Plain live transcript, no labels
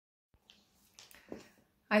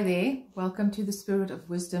Hi there, welcome to the Spirit of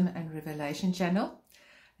Wisdom and Revelation channel.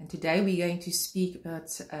 And today we're going to speak about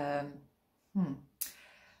a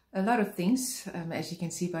lot of things. As you can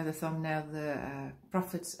see by the thumbnail, the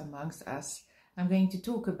prophets amongst us. I'm going to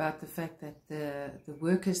talk about the fact that the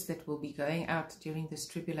workers that will be going out during this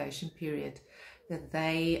tribulation period, that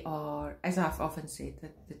they are, as I've often said,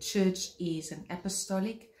 that the church is an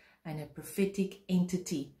apostolic and a prophetic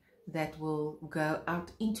entity that will go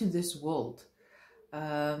out into this world.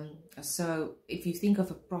 So if you think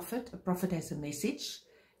of a prophet has a message.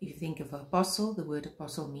 If you think of an apostle, the word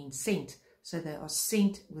apostle means sent. So they are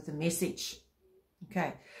sent with a message.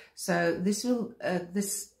 Okay, so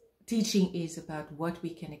this teaching is about what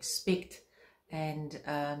we can expect and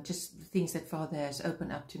just the things that Father has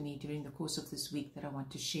opened up to me during the course of this week that I want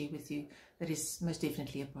to share with you, that is most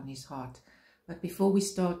definitely upon his heart. But before we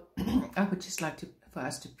start, I would just like for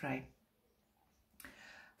us to pray.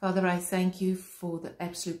 Father, I thank you for the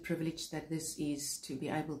absolute privilege that this is, to be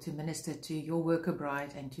able to minister to your worker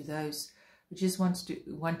bride and to those who just want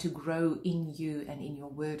to grow in you and in your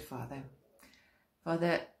word, Father.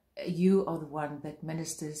 Father, you are the one that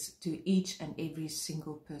ministers to each and every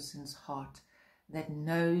single person's heart, that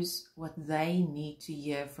knows what they need to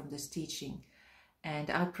hear from this teaching. And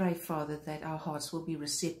I pray, Father, that our hearts will be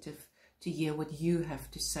receptive to hear what you have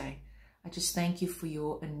to say. I just thank you for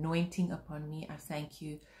your anointing upon me. I thank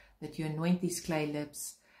you that you anoint these clay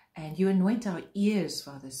lips and you anoint our ears,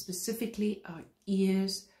 Father, specifically our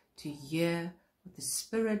ears to hear what the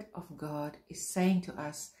Spirit of God is saying to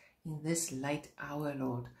us in this late hour,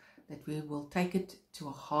 Lord, that we will take it to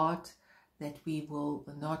a heart, that we will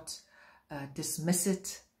not dismiss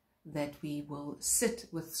it, that we will sit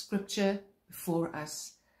with Scripture before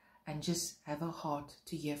us and just have a heart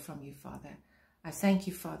to hear from you, Father. I thank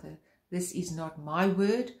you, Father. This is not my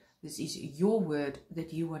word. This is your word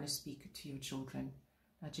that you want to speak to your children.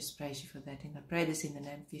 I just praise you for that. And I pray this in the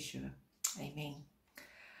name of Yeshua. Amen.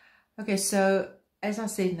 Okay, so as I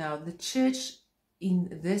said now, the church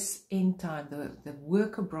in this end time, the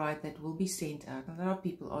worker bride that will be sent out. A lot of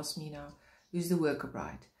people ask me now, who's the worker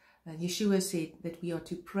bride? Yeshua said that we are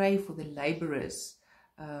to pray for the laborers,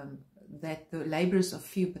 that the laborers are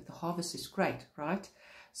few, but the harvest is great, right?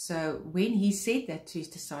 So when he said that to his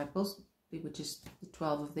disciples, there were just the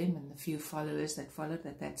 12 of them and the few followers that followed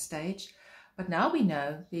at that stage. But now we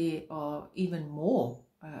know there are even more,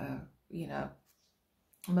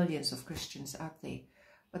 millions of Christians out there.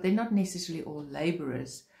 But they're not necessarily all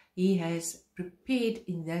laborers. He has prepared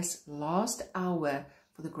in this last hour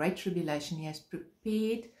for the Great Tribulation, he has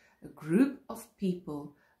prepared a group of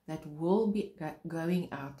people that will be going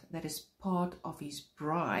out, that is part of his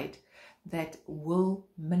bride, that will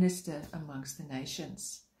minister amongst the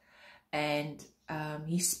nations. And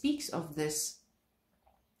he speaks of this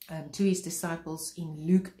to his disciples in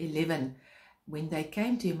Luke 11, when they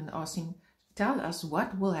came to him and asked him, tell us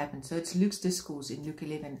what will happen. So it's Luke's discourse in Luke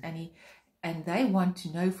 11, and they want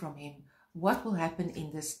to know from him what will happen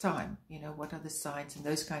in this time. What are the signs and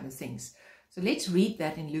those kind of things. So let's read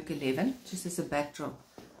that in Luke 11, just as a backdrop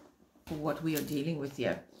for what we are dealing with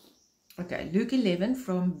here. Okay, Luke 11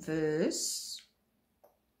 from verse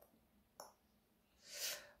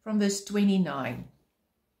 29.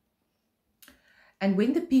 And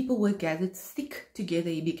when the people were gathered thick together,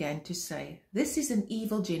 he began to say, this is an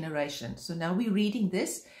evil generation. So now we're reading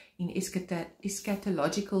this in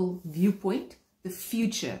eschatological viewpoint, the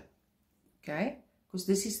future. Okay, because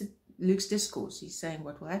this is Luke's discourse. He's saying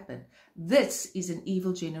what will happen. This is an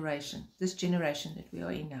evil generation, this generation that we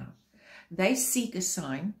are in now. They seek a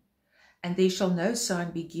sign, and there shall no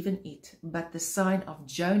sign be given it, but the sign of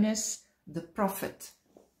Jonas the prophet.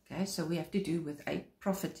 Okay, so we have to do with a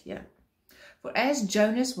prophet here. For as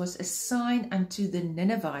Jonas was a sign unto the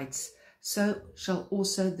Ninevites, so shall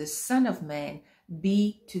also the Son of Man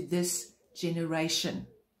be to this generation.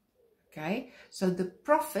 Okay, so the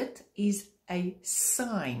prophet is a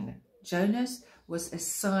sign. Jonas was a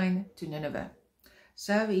sign to Nineveh.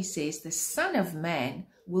 So he says the Son of Man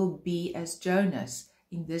will be as Jonas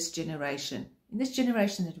in this generation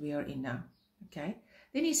that we are in now. Okay,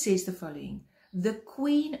 then he says the following: the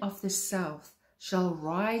queen of the south shall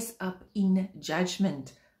rise up in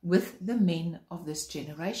judgment with the men of this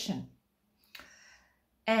generation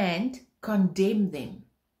and condemn them.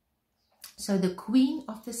 So the queen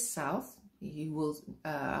of the south,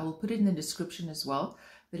 I will put it in the description as well,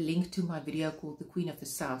 the link to my video called The Queen of the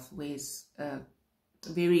South, where it's a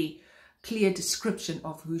very clear description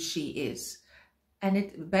of who she is. And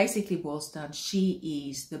it basically boils down, she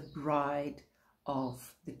is the bride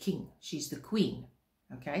of the king. She's the queen.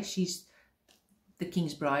 Okay, she's the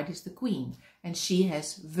king's bride is the queen, and she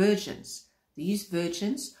has virgins. These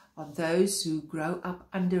virgins are those who grow up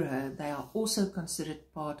under her. They are also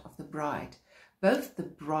considered part of the bride. Both the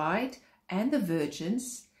bride and the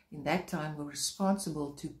virgins in that time were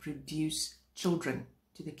responsible to produce children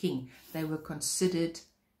to the king. They were considered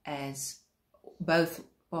as, both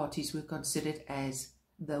parties were considered as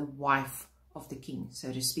the wife of the king,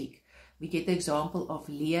 so to speak. We get the example of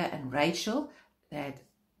Leah and Rachel, that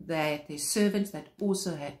their servants that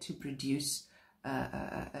also had to produce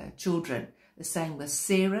children. The same with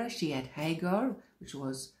Sarah. She had Hagar, which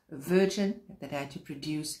was a virgin that had to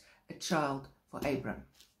produce a child for Abram.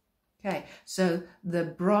 Okay, so the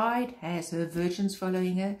bride has her virgins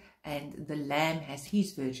following her, and the lamb has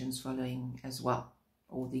his virgins following as well,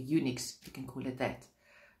 or the eunuchs, you can call it that.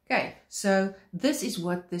 Okay, so this is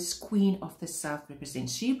what this queen of the south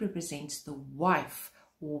represents. She represents the wife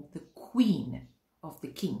or the queen of the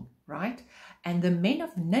king, right? And the men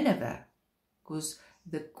of Nineveh, because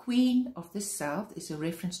the queen of the south is a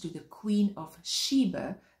reference to the queen of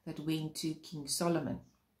Sheba that went to King Solomon.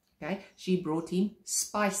 Okay, she brought him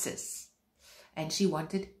spices and she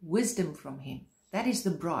wanted wisdom from him. That is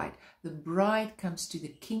the bride. The bride comes to the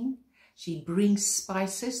king. She brings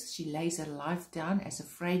spices. She lays her life down as a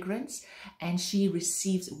fragrance and she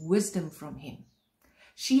receives wisdom from him.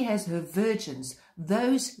 She has her virgins,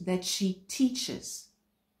 those that she teaches.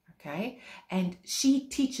 Okay, and she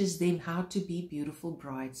teaches them how to be beautiful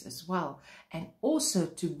brides as well, and also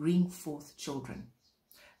to bring forth children.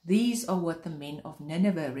 These are what the men of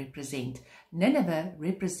Nineveh represent. Nineveh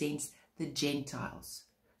represents the Gentiles.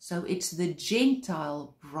 So it's the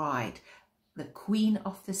Gentile bride, the queen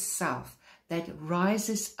of the south, that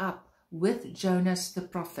rises up with Jonas the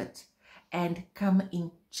prophet and come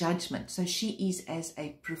in judgment. So she is as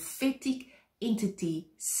a prophetic entity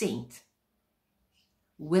sent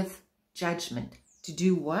with judgment. To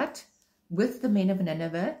do what? With the men of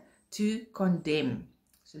Nineveh, to condemn.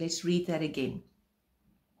 So let's read that again.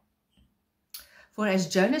 For as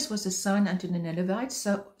Jonas was a sign unto the Ninevites,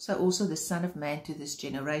 so also the Son of Man to this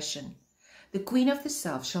generation. The queen of the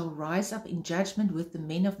south shall rise up in judgment with the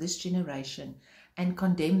men of this generation and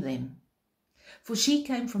condemn them. For she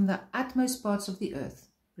came from the utmost parts of the earth,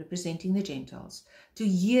 representing the Gentiles, to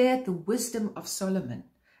hear the wisdom of Solomon,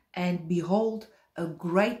 and behold, a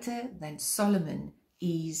greater than Solomon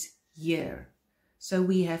is here. So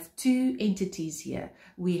we have two entities here.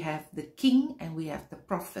 We have the king and we have the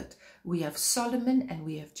prophet. We have Solomon and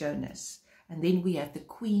we have Jonas. And then we have the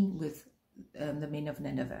queen with the men of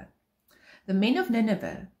Nineveh. The men of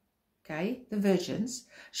Nineveh, okay, the virgins,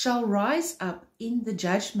 shall rise up in the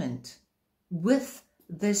judgment with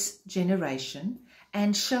this generation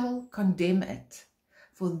and shall condemn it.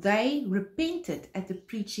 For they repented at the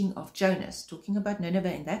preaching of Jonas, talking about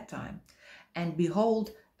Nineveh in that time, and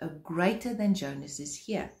behold, a greater than Jonas is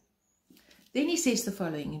here. Then he says the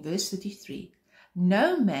following in verse 33,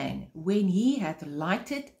 No man, when he hath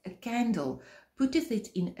lighted a candle, putteth it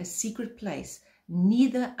in a secret place,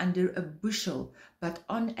 neither under a bushel, but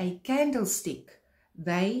on a candlestick.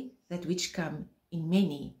 They that which come in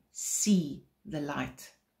many see the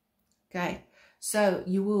light. Okay. So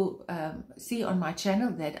you will see on my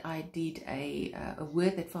channel that I did a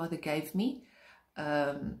word that Father gave me,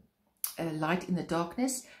 a light in the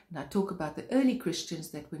darkness. And I talk about the early Christians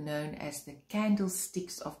that were known as the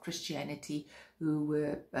candlesticks of Christianity, who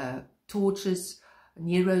were torches,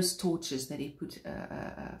 Nero's torches that he put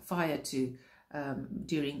fire to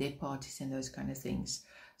during their parties and those kind of things.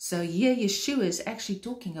 So here Yeshua is actually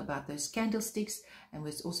talking about those candlesticks, and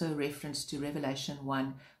was also a reference to Revelation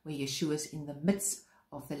 1, where Yeshua is in the midst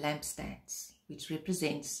of the lampstands, which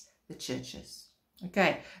represents the churches.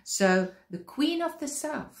 Okay, so the queen of the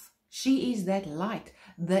south, she is that light,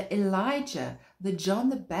 the Elijah, the John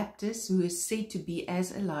the Baptist, who is said to be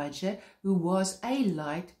as Elijah, who was a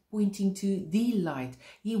light pointing to the light.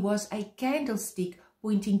 He was a candlestick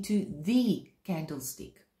pointing to the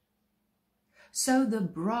candlestick. So the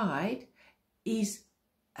bride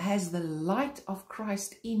has the light of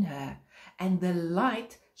Christ in her, and the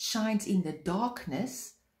light shines in the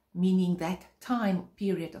darkness, meaning that time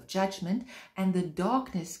period of judgment, and the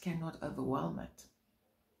darkness cannot overwhelm it.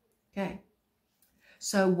 Okay,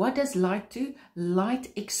 so what does light do?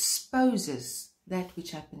 Light exposes that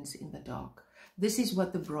which happens in the dark. This is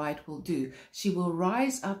what the bride will do. She will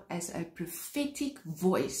rise up as a prophetic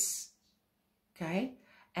voice. Okay,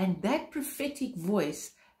 and that prophetic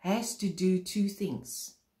voice has to do two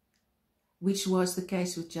things, which was the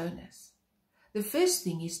case with Jonas. The first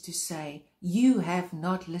thing is to say, you have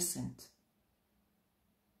not listened.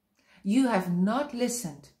 You have not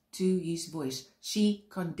listened to his voice. She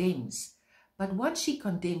condemns. But what she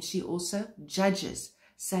condemns, she also judges,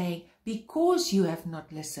 saying, because you have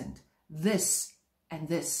not listened, this and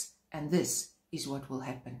this and this is what will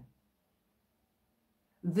happen.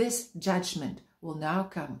 This judgment will now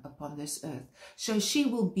come upon this earth. So she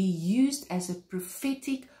will be used as a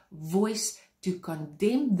prophetic voice to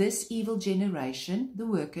condemn this evil generation. The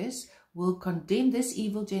workers will condemn this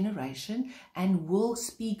evil generation and will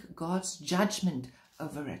speak God's judgment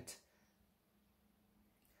over it.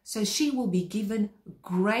 So she will be given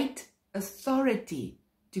great authority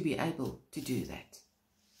to be able to do that.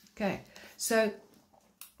 Okay, so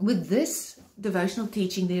with this devotional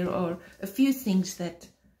teaching, there are a few things that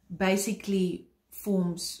basically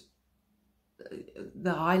forms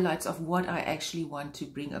the highlights of what I actually want to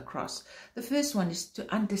bring across. The first one is to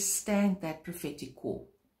understand that prophetic call,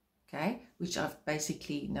 okay, which I've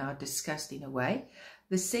basically now discussed in a way.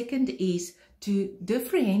 The second is to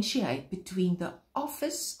differentiate between the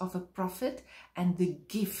office of a prophet and the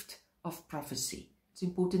gift of prophecy. It's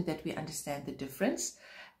important that we understand the difference.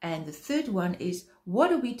 And the third one is,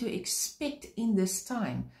 what are we to expect in this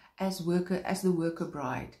time as the worker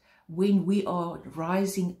bride, when we are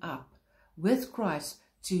rising up with Christ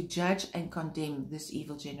to judge and condemn this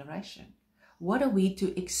evil generation? What are we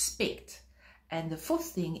to expect? And the fourth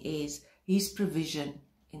thing is his provision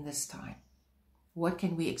in this time. What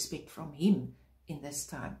can we expect from him in this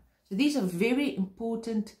time? So these are very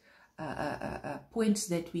important points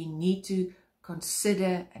that we need to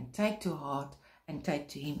consider and take to heart and take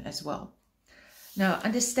to him as well. Now,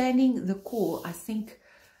 understanding the call, I think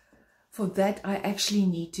for that I actually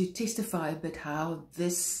need to testify a bit how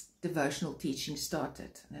this devotional teaching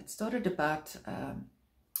started. And it started about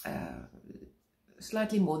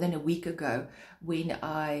slightly more than a week ago, when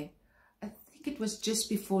I think it was just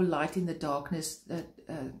before Light in the Darkness, that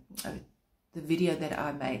the video that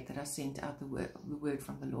I made, that I sent out the word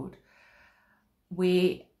from the Lord,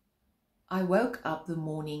 where I woke up the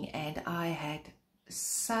morning and I had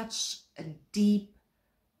such a deep,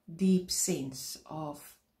 deep sense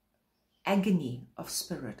of agony of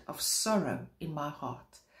spirit, of sorrow in my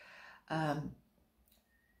heart.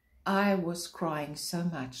 I was crying so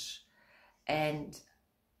much, and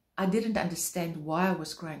I didn't understand why I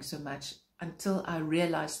was crying so much until I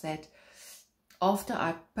realized that after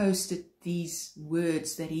I posted these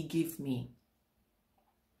words that he gave me,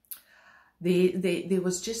 there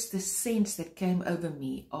was just this sense that came over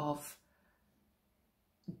me of,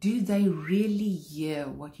 do they really hear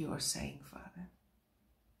what you are saying, Father?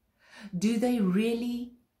 Do they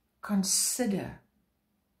really consider?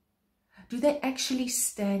 Do they actually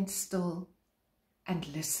stand still and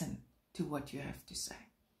listen to what you have to say?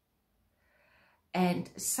 And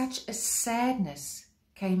such a sadness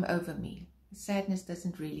came over me. Sadness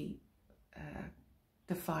doesn't really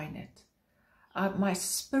define it. My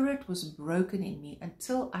spirit was broken in me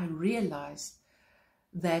until I realized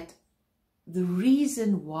that the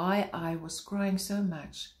reason why I was crying so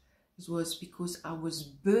much was because I was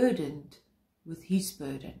burdened with his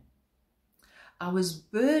burden. I was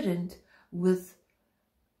burdened with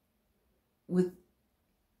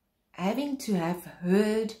having to have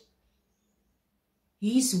heard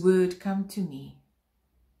his word come to me,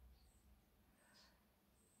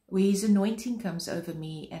 where his anointing comes over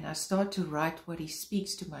me and I start to write what he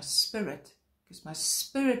speaks to my spirit, because my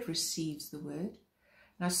spirit receives the word,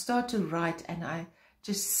 and I start to write and I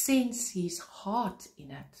just sense his heart in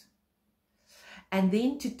it. And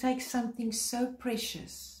then to take something so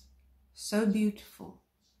precious, so beautiful,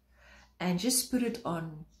 and just put it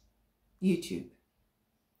on YouTube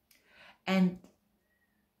and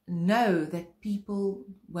know that people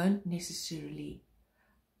won't necessarily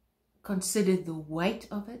consider the weight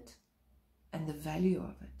of it and the value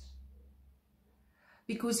of it.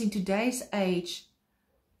 Because in today's age,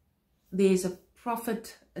 there's a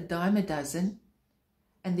prophet a dime a dozen,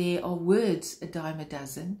 and there are words a dime a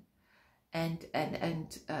dozen, and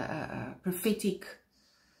prophetic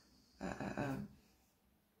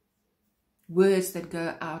words that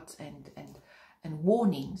go out and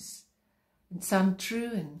warnings, and some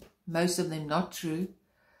true and most of them not true.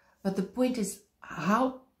 But the point is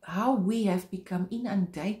how we have become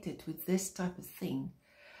inundated with this type of thing,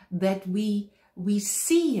 that we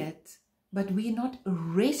see it, but we are not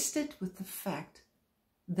arrested with the fact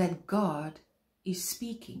that God is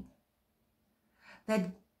speaking,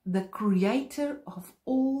 that the creator of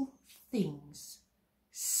all things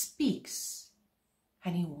speaks,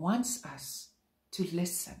 and he wants us to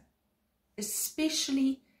listen,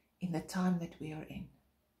 especially in the time that we are in.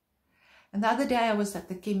 And the other day I was at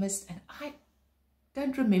the chemist, and I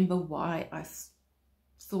don't remember why I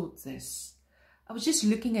thought this. I was just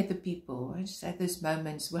looking at the people. I just had those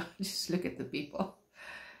moments where I just look at the people.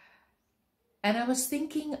 And I was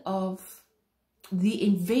thinking of the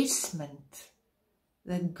investment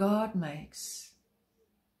that God makes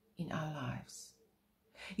in our lives.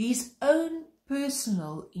 His own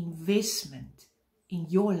personal investment in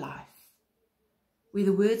your life. Where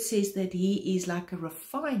the word says that he is like a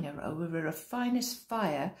refiner over a refiner's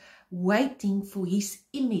fire, waiting for his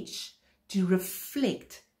image to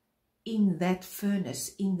reflect in that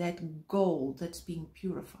furnace, in that gold that's being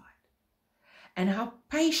purified. And how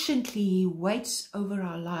patiently he waits over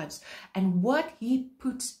our lives and what he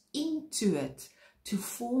puts into it to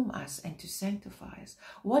form us and to sanctify us.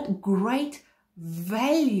 What great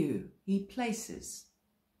value he places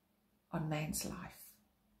on man's life,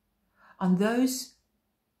 on those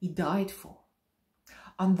he died for,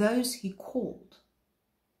 on those he called.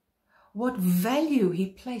 What value he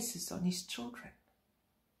places on his children.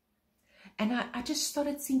 And I just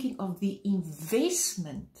started thinking of the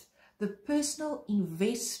investment, the personal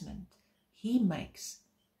investment he makes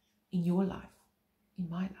in your life, in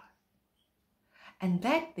my life. And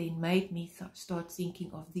that then made me start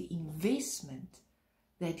thinking of the investment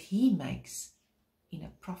that he makes in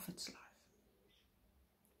a prophet's life.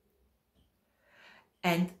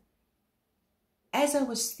 And as I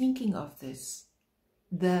was thinking of this,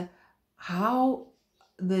 the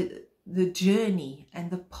journey and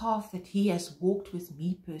the path that he has walked with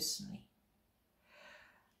me personally,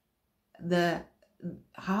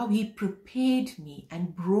 how he prepared me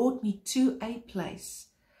and brought me to a place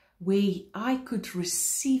where I could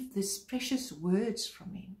receive these precious words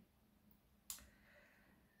from him.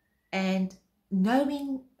 And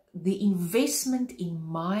knowing the investment in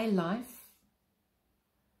my life,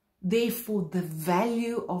 therefore the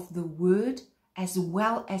value of the word as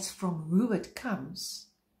well as from who it comes,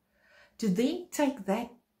 to then take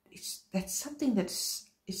that's something that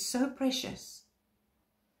is so precious,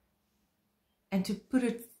 and to put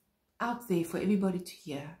it out there for everybody to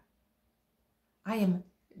hear. I am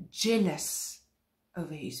jealous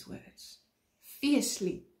over his words,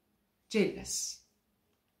 fiercely jealous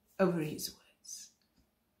over his words.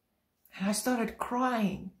 And I started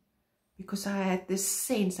crying because I had this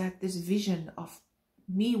sense, I had this vision of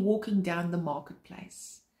me walking down the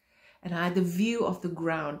marketplace. And I had the view of the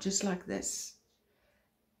ground just like this.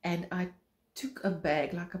 And I took a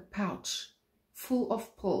bag, like a pouch, full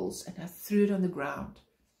of pulls, and I threw it on the ground.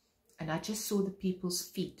 And I just saw the people's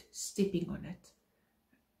feet stepping on it.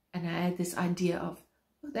 And I had this idea of,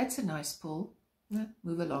 oh, that's a nice pull. Yeah,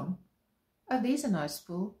 move along. Oh, there's a nice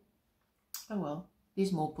pull. Oh, well,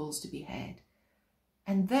 there's more pulls to be had.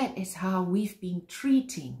 And that is how we've been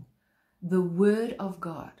treating the word of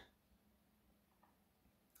God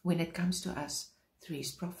when it comes to us through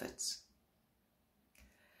his prophets.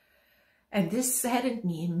 And this saddened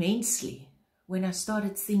me immensely when I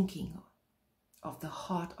started thinking of the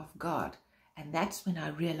heart of God. And that's when I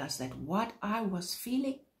realized that what I was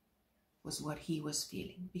feeling was what he was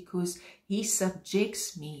feeling, because he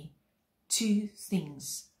subjects me to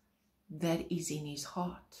things that is in his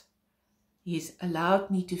heart. He has allowed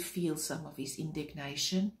me to feel some of his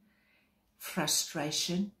indignation,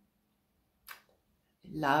 frustration,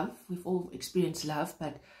 love. We've all experienced love,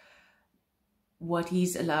 but what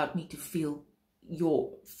he's allowed me to feel,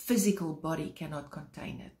 your physical body cannot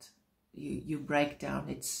contain it. You break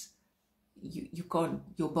down. You can't.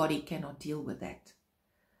 Your body cannot deal with that.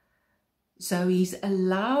 So he's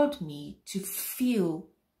allowed me to feel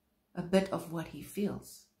a bit of what he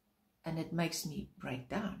feels, and it makes me break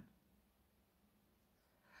down.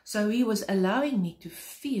 So he was allowing me to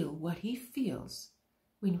feel what he feels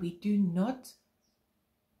when we do not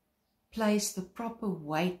place the proper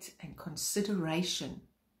weight and consideration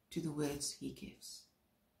to the words he gives.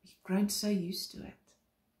 We've grown so used to it.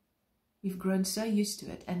 We've grown so used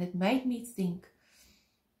to it. And it made me think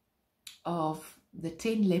of the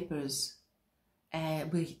 10 lepers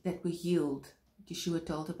that were healed, Yeshua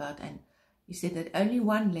told about. And he said that only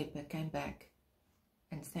one leper came back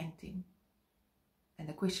and thanked him. And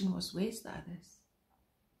the question was, where's the others?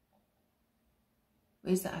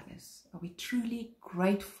 Where's the others? Are we truly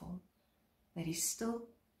grateful that he still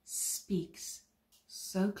speaks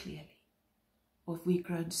so clearly? Or have we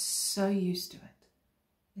grown so used to it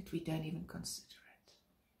that we don't even consider it?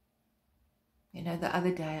 You know, the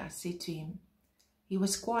other day I said to him, he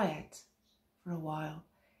was quiet for a while.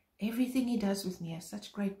 Everything he does with me has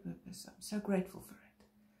such great purpose. I'm so grateful for it.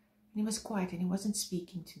 And he was quiet and he wasn't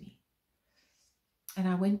speaking to me. And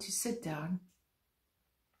I went to sit down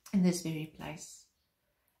in this very place.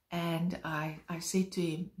 And I said to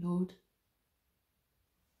him, Lord,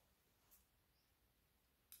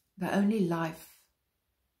 the only life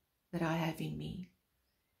that I have in me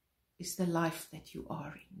is the life that you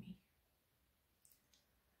are in me.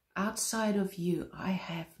 outside of you, I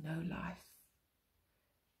have no life.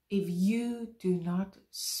 If you do not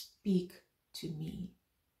speak to me,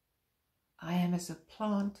 I am as a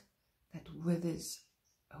plant that withers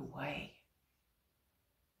away.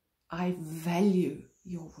 I value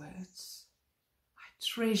your words. I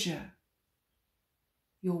treasure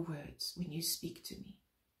your words when you speak to me.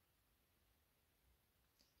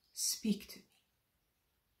 Speak to me.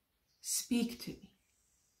 Speak to me.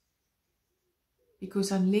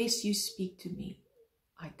 Because unless you speak to me,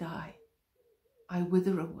 I die. I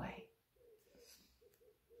wither away.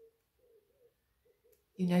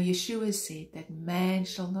 You know, Yeshua said that man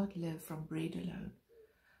shall not live from bread alone,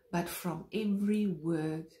 but from every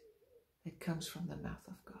word that comes from the mouth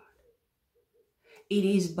of God. It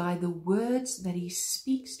is by the words that he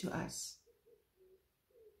speaks to us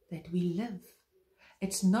that we live.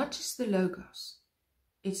 It's not just the Logos.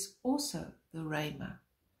 It's also the Rhema,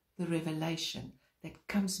 the revelation that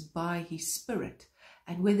comes by his Spirit.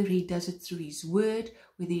 And whether he does it through his word,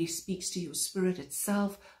 whether he speaks to your spirit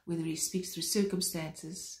itself, whether he speaks through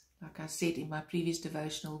circumstances, like I said in my previous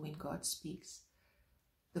devotional, when God speaks.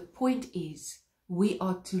 The point is, we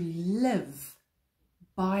are to live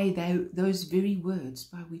by those very words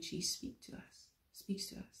by which he speaks to us.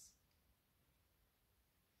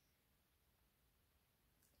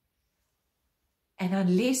 And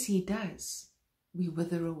unless he does, we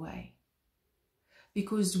wither away.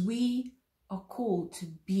 Because we are called to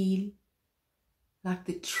be like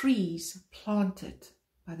the trees planted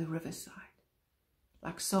by the riverside.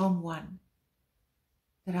 Like Psalm 1.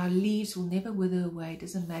 That our leaves will never wither away. It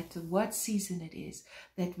doesn't matter what season it is.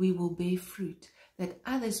 That we will bear fruit. That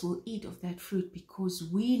others will eat of that fruit because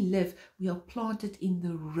we are planted in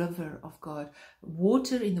the river of God.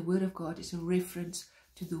 Water in the Word of God is a reference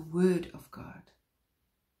to the Word of God.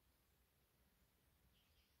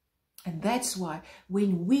 And that's why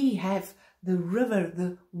when we have the river,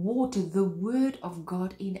 the water, the Word of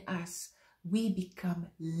God in us, we become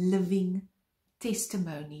living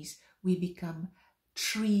testimonies. We become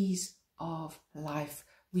trees of life.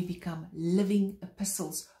 We become living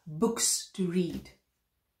epistles, books to read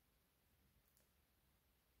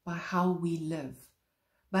by how we live.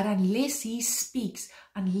 But unless he speaks,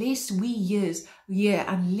 unless we hear,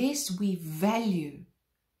 unless we value,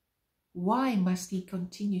 why must he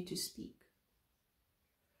continue to speak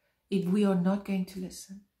if we are not going to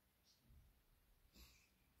listen?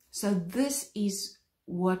 So this is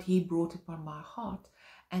what he brought upon my heart.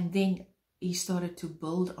 And then he started to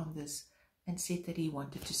build on this and said that he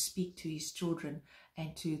wanted to speak to his children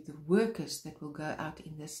and to the workers that will go out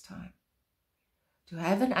in this time. To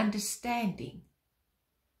have an understanding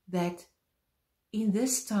that in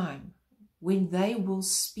this time, when they will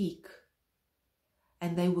speak,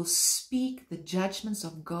 and they will speak the judgments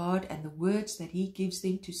of God and the words that he gives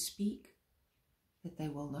them to speak, that they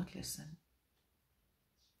will not listen.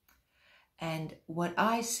 And what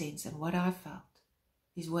I sense and what I felt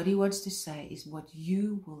is what he wants to say is what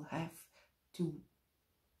you will have to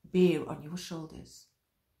bear on your shoulders.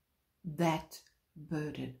 That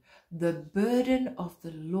burden. The burden of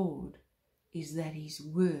the Lord is that his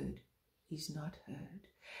word is not heard.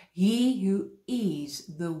 He who is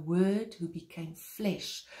the Word who became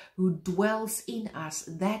flesh, who dwells in us,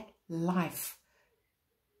 that life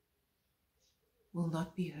will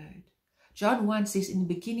not be heard. John 1 says, in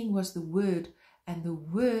the beginning was the Word, and the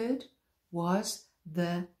Word was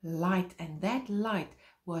the light, and that light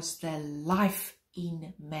was the life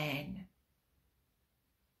in man.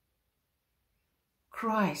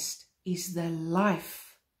 Christ is the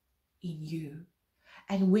life in you.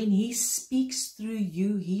 And when he speaks through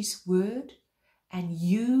you his word, and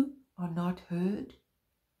you are not heard,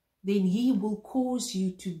 then he will cause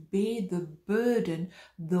you to bear the burden,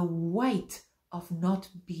 the weight of not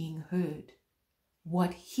being heard,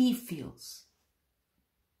 what he feels.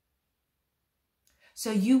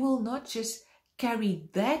 So you will not just carry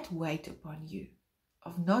that weight upon you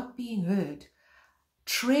of not being heard,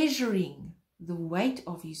 treasuring the weight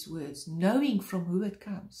of his words, knowing from who it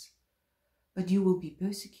comes. But you will be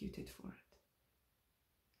persecuted for it.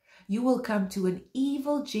 You will come to an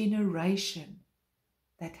evil generation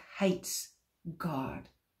that hates God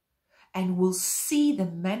and will see the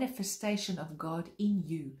manifestation of God in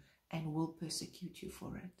you and will persecute you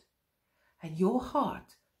for it. And your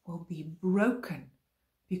heart will be broken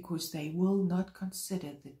because they will not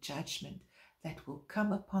consider the judgment that will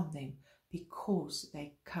come upon them because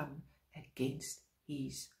they come against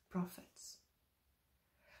his prophets.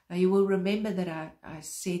 Now you will remember that I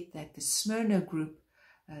said that the Smyrna group,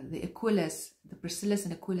 the Aquilas, the Priscillas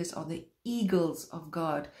and Aquilas are the eagles of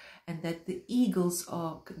God, and that the eagles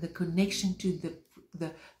are the connection to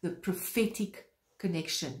the prophetic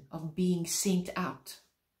connection of being sent out.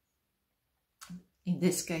 In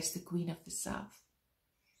this case, the Queen of the South.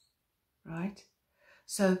 Right?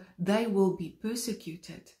 So they will be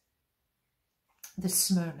persecuted. The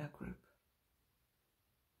Smyrna group.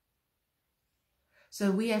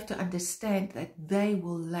 So we have to understand that they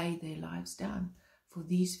will lay their lives down for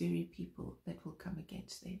these very people that will come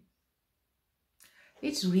against them.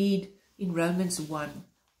 Let's read in Romans 1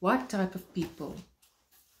 what type of people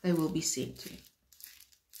they will be sent to.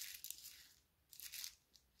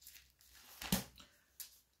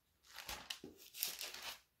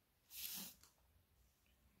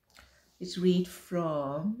 Let's read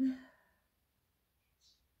from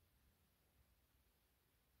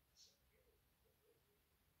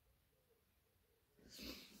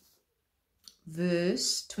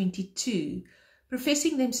verse 22.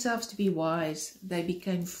 Professing themselves to be wise, they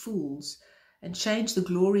became fools and changed the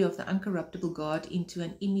glory of the uncorruptible God into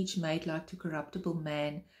an image made like to corruptible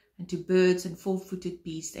man and to birds and four-footed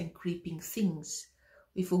beasts and creeping things.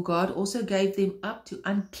 Wherefore God also gave them up to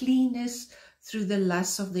uncleanness through the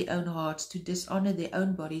lusts of their own hearts, to dishonor their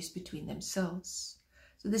own bodies between themselves.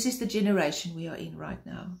 So this is the generation we are in right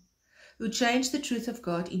now, who changed the truth of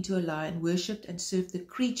God into a lie and worshipped and served the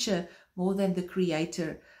creature more than the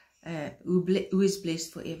Creator, who is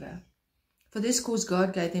blessed forever. For this cause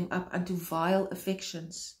God gave them up unto vile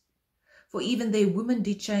affections. For even their women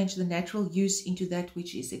did change the natural use into that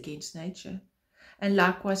which is against nature. And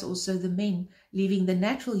likewise also the men, leaving the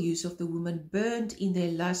natural use of the woman, burned in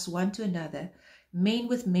their lusts one to another, men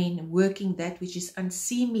with men, working that which is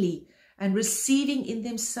unseemly, and receiving in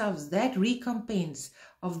themselves that recompense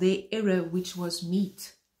of their error which was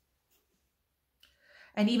meet.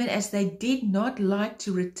 And even as they did not like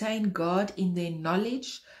to retain God in their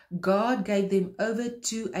knowledge, God gave them over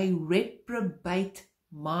to a reprobate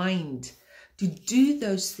mind, to do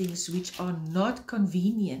those things which are not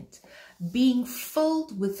convenient, being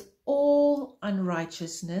filled with all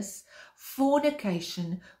unrighteousness,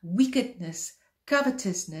 fornication, wickedness,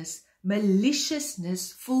 covetousness,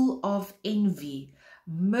 maliciousness, full of envy,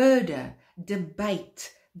 murder,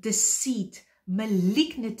 debate, deceit,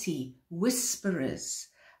 malignity, whisperers,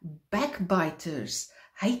 backbiters,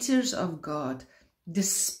 haters of God,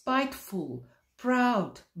 despiteful,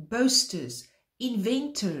 proud, boasters,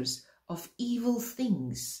 inventors of evil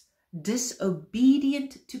things,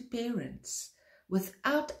 disobedient to parents,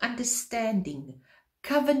 without understanding,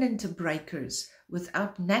 covenant breakers,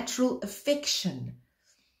 without natural affection,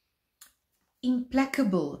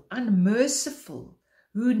 implacable, unmerciful,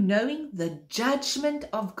 who knowing the judgment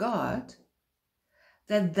of God,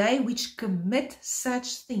 that they which commit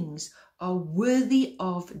such things are worthy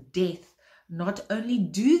of death, not only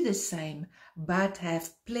do the same, but have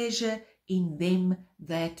pleasure in them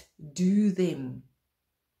that do them.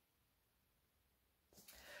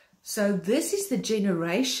 So this is the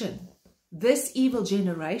generation, this evil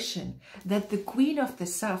generation, that the Queen of the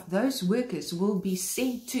South, those workers, will be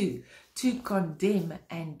sent to condemn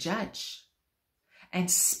and judge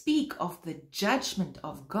and speak of the judgment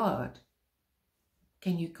of God.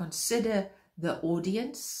 Can you consider the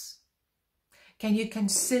audience? Can you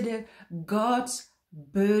consider God's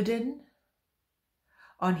burden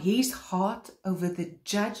on his heart over the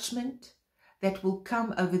judgment that will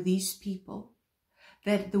come over these people?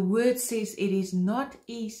 That the word says it is not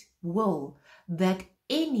his will that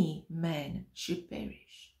any man should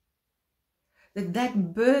perish.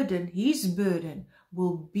 That burden, his burden,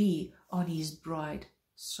 will be on his bride's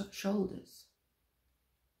shoulders.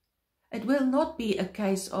 It will not be a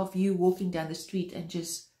case of you walking down the street and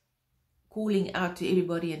just calling out to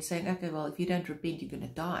everybody and saying, okay, well, if you don't repent, you're going to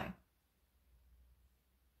die.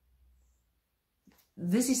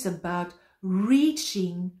 This is about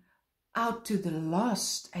reaching out to the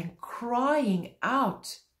lost and crying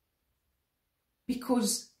out,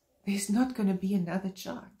 because there's not going to be another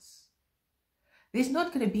chance. There's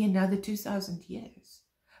not going to be another 2,000 years.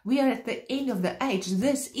 We are at the end of the age.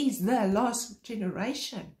 This is the last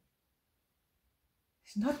generation.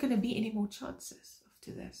 There's not going to be any more chances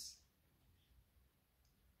after this.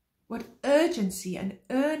 What urgency and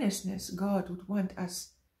earnestness God would want us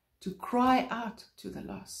to cry out to the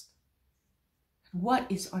lost. What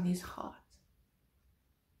is on his heart?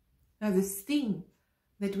 Now, the thing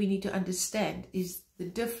that we need to understand is the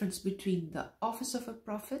difference between the office of a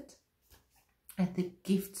prophet and the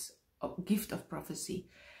gift of prophecy.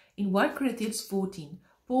 In 1 Corinthians 14,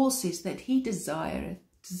 Paul says that he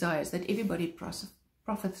desires that everybody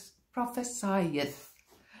prophesieth,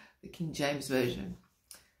 the King James Version,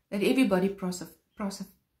 that everybody prophesieth.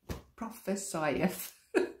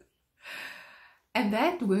 And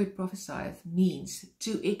that word prophesieth means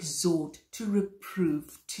to exhort, to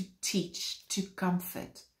reprove, to teach, to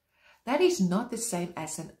comfort. That is not the same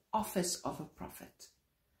as an office of a prophet.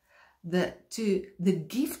 The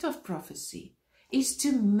gift of prophecy is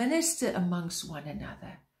to minister amongst one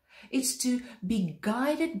another. It's to be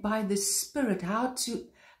guided by the Spirit, how to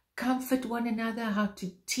comfort one another, how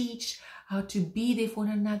to teach, how to be there for one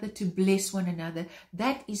another, to bless one another.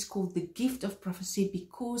 That is called the gift of prophecy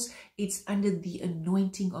because it's under the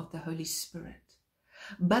anointing of the Holy Spirit.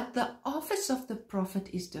 But the office of the prophet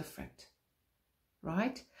is different,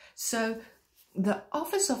 right? So the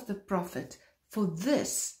office of the prophet, for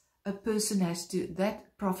this,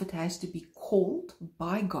 that prophet has to be called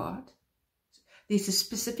by God. There's a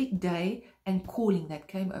specific day and calling that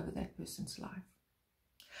came over that person's life.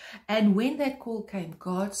 And when that call came,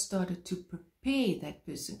 God started to prepare that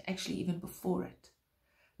person, actually even before it.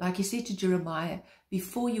 Like he said to Jeremiah,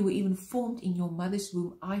 before you were even formed in your mother's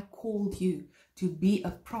womb, I called you to be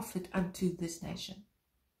a prophet unto this nation.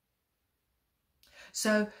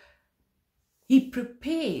 So he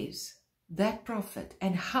prepares that prophet,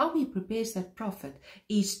 and how he prepares that prophet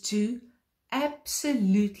is to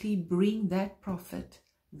absolutely bring that prophet,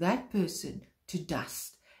 that person, to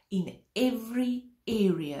dust in every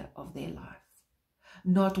area of their life.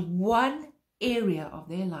 Not one area of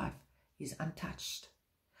their life is untouched.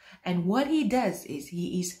 And what he does is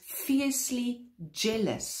he is fiercely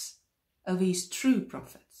jealous of his true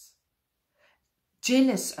prophets.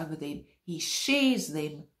 Jealous over them. He shares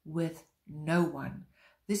them with no one.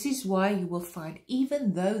 This is why you will find,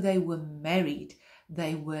 even though they were married,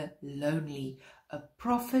 they were lonely. A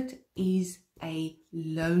prophet is a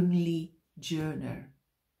lonely journeyer.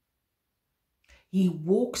 He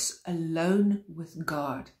walks alone with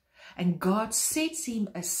God, and God sets him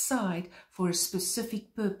aside for a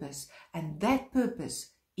specific purpose, and that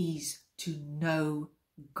purpose is to know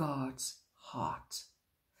God's heart.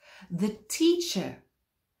 The teacher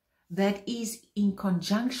that is in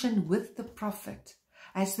conjunction with the prophet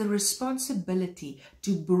has the responsibility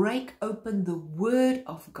to break open the Word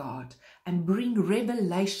of God and bring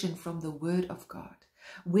revelation from the Word of God,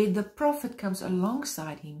 where the prophet comes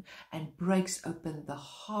alongside him and breaks open the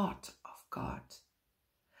heart of God.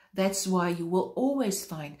 That's why you will always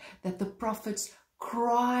find that the prophets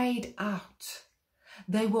cried out.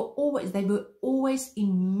 They were always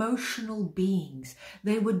emotional beings.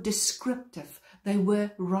 They were descriptive. They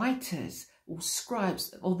were writers or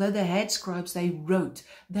scribes. Although they had scribes, they wrote.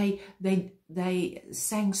 They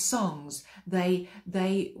sang songs. They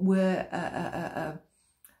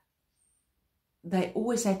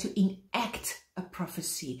always had to enact a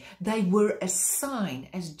prophecy. They were a sign,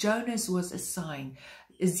 as Jonas was a sign.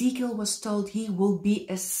 Ezekiel was told he will be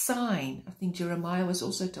a sign. I think Jeremiah was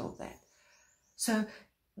also told that. So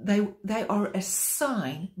they are a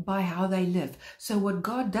sign by how they live. So what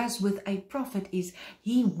God does with a prophet is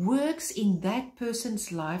he works in that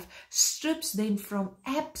person's life, strips them from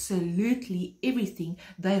absolutely everything.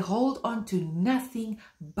 They hold on to nothing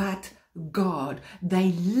but God.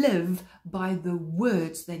 They live by the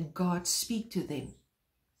words that God speaks to them.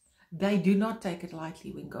 They do not take it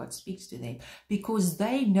lightly when God speaks to them, because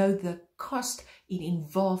they know the cost it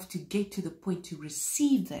involved to get to the point to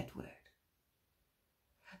receive that word.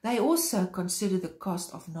 They also consider the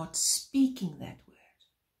cost of not speaking that word.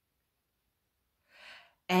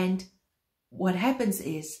 And what happens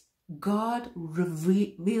is God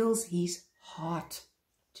reveals his heart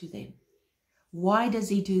to them. Why does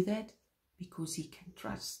he do that? Because he can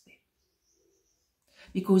trust them.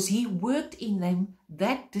 Because he worked in them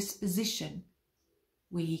that disposition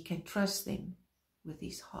where he can trust them with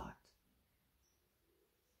his heart.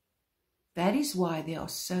 That is why there are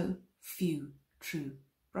so few true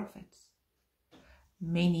prophets.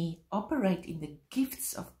 Many operate in the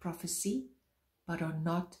gifts of prophecy, but are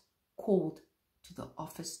not called to the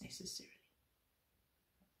office necessarily.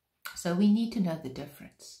 So we need to know the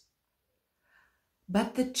difference.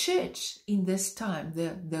 But the church in this time,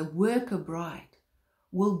 the worker bride,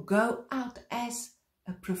 will go out as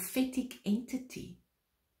a prophetic entity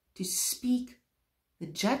to speak the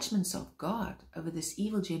judgments of God over this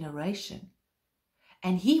evil generation.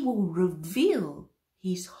 And he will reveal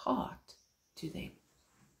his heart to them.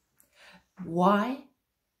 Why?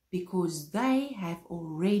 Because they have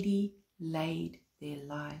already laid their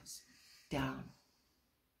lives down.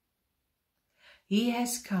 He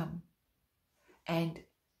has come and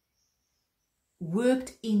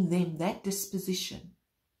worked in them that disposition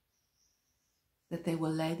that they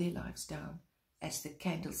will lay their lives down as the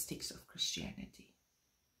candlesticks of Christianity,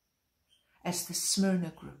 as the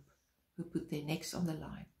Smyrna group who put their necks on the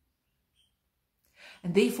line.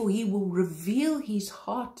 And therefore he will reveal his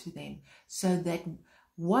heart to them, so that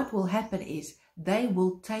what will happen is they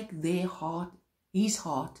will take his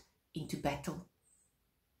heart into battle.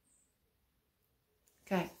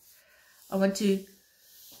 Okay, I want to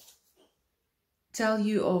tell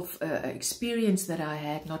you of an experience that I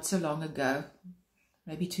had not so long ago,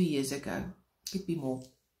 maybe 2 years ago, could be more.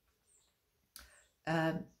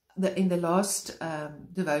 In the last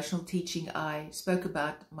devotional teaching, I spoke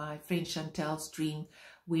about my friend Chantel's dream,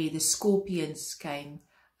 where the scorpions came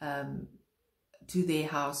to their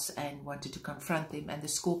house and wanted to confront them. And the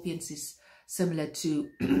scorpions is similar to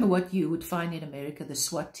what you would find in America, the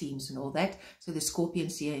SWAT teams and all that. So the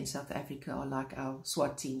scorpions here in South Africa are like our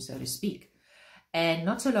SWAT team, so to speak. And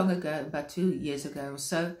not so long ago, about 2 years ago or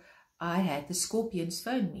so, I had the scorpions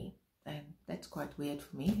phone me. And that's quite weird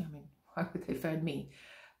for me. I mean, why would they phone me?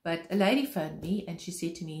 But a lady phoned me and she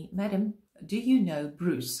said to me, "Madam, do you know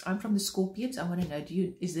Bruce? I'm from the Scorpions. I want to know,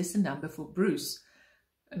 is this the number for Bruce?"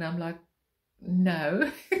 And I'm like,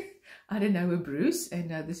 "No, I don't know a Bruce. And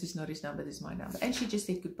no, this is not his number. This is my number." And she just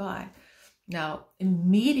said goodbye. Now,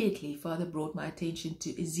 immediately, Father brought my attention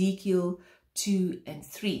to Ezekiel 2 and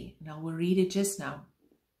 3. Now, we'll read it just now.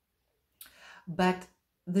 But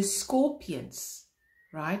the scorpions,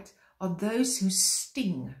 right, are those who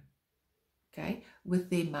sting, okay, with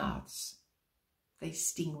their mouths. They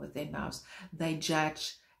sting with their mouths. They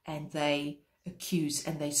judge and they accuse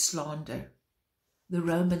and they slander. The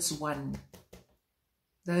Romans 1,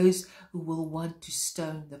 those who will want to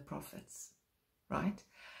stone the prophets, right?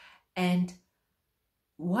 And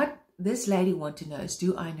what this lady wanted to know is,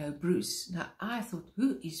 do I know Bruce? Now, I thought,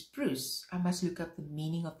 who is Bruce? I must look up the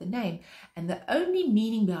meaning of the name. And the only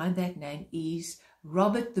meaning behind that name is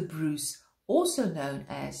Robert the Bruce, also known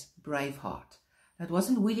as Braveheart. Now, it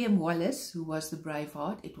wasn't William Wallace who was the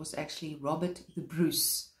Braveheart. It was actually Robert the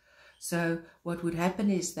Bruce. So what would happen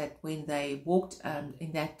is that when they walked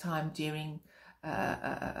in that time during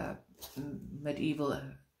medieval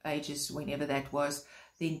ages, whenever that was,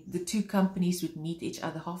 then the two companies would meet each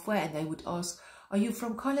other halfway and they would ask, "Are you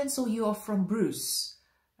from Collins or you are from Bruce?"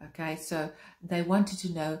 Okay, so they wanted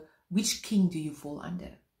to know, which king do you fall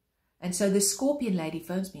under? And so the scorpion lady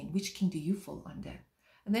phones me, and which king do you fall under?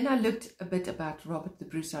 And then I looked a bit about Robert the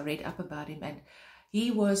Bruce. I read up about him, and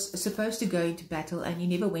he was supposed to go into battle, and he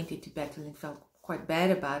never went into battle and felt quite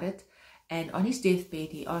bad about it. And on his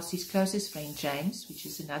deathbed, he asked his closest friend, James, which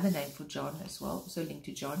is another name for John as well, so linked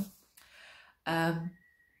to John,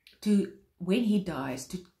 to, when he dies,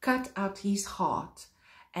 to cut out his heart,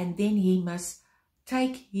 and then he must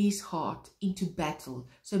take his heart into battle.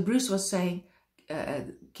 So Bruce was saying,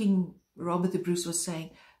 King Robert the Bruce was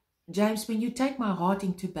saying, "James, when you take my heart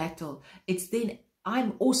into battle, it's then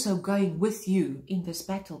I'm also going with you in this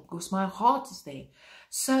battle, because my heart is there."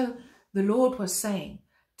 So the Lord was saying,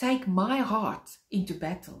 take my heart into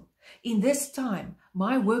battle. In this time,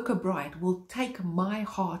 my worker bride will take my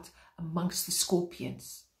heart amongst the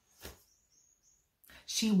scorpions.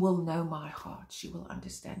 She will know my heart. She will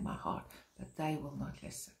understand my heart, but they will not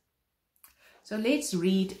listen. So let's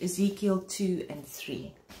read Ezekiel 2 and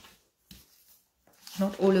 3.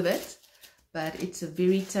 Not all of it, but it's a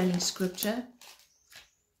very telling scripture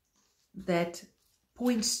that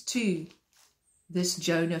points to this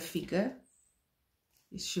Jonah figure,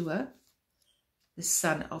 Yeshua, the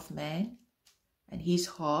Son of Man, and his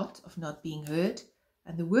heart of not being heard,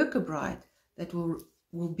 and the worker bride that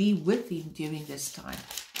will be with him during this time.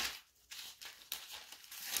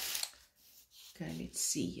 Okay, let's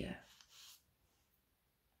see here.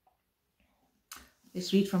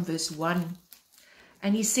 Let's read from verse 1.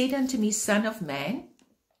 "And he said unto me, Son of man,"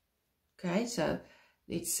 okay, so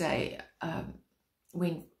let's say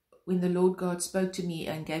when the Lord God spoke to me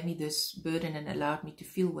and gave me this burden and allowed me to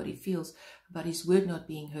feel what he feels about his word not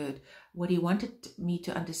being heard, what he wanted me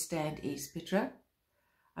to understand is, Petra,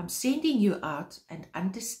 I'm sending you out, and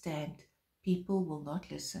understand people will not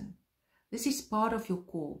listen. This is part of your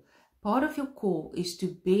call. Part of your call is to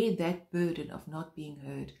bear that burden of not being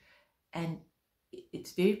heard. And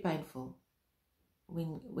it's very painful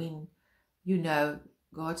when you know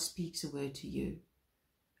God speaks a word to you,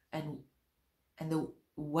 and the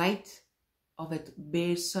weight of it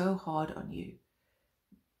bears so hard on you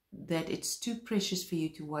that it's too precious for you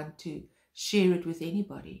to want to share it with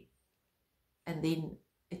anybody, and then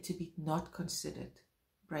it to be not considered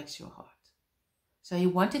breaks your heart. So he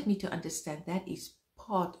wanted me to understand that is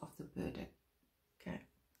part of the burden. Okay.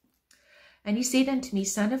 "And he said unto me,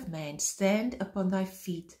 Son of man, stand upon thy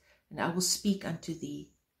feet, and I will speak unto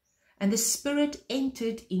thee. And the Spirit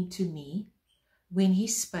entered into me when he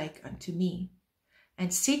spake unto me,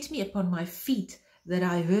 and set me upon my feet, that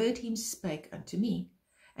I heard him spake unto me.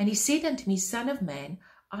 And he said unto me, Son of man,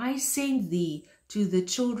 I send thee to the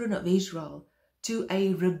children of Israel, to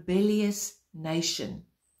a rebellious nation.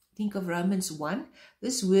 Think of Romans 1.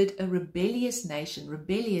 This word, a rebellious nation.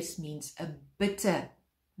 Rebellious means a bitter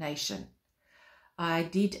nation. I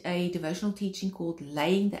did a devotional teaching called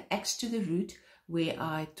Laying the Axe to the Root, where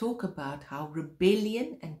I talk about how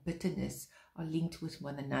rebellion and bitterness are linked with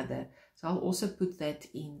one another. So I'll also put that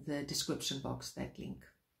in the description box, that link,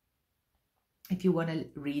 if you want to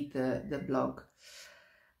read the blog.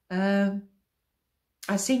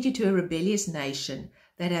 I sent you to a rebellious nation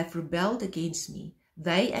that have rebelled against me.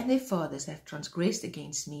 They and their fathers have transgressed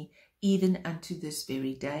against me, even unto this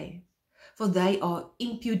very day. For they are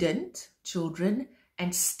impudent children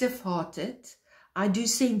and stiff-hearted. I do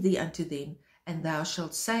send thee unto them, and thou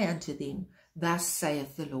shalt say unto them, Thus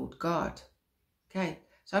saith the Lord God. Okay,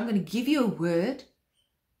 so I'm going to give you a word.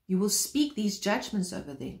 You will speak these judgments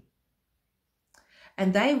over them.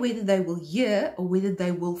 And they, whether they will hear or whether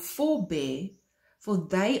they will forbear, for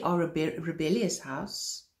they are a rebellious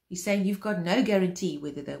house. He's saying you've got no guarantee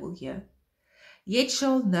whether they will hear. Yet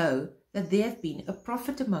shall know that there hath been a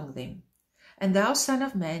prophet among them. And thou, son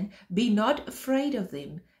of man, be not afraid of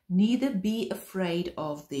them, neither be afraid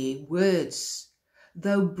of their words.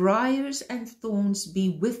 Though briars and thorns be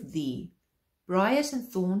with thee. Briars and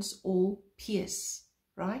thorns all pierce,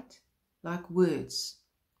 right? Like words.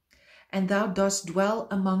 And thou dost dwell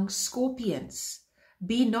among scorpions.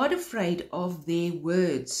 Be not afraid of their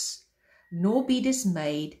words, nor be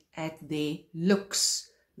dismayed at their looks,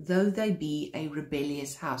 though they be a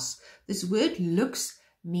rebellious house. This word looks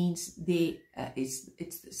means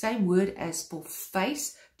it's the same word as for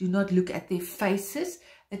face. Do not look at their faces.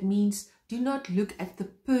 It means do not look at the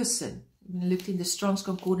person. When I looked in the Strong's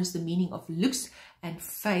Concordance, the meaning of looks and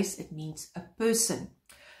face, it means a person.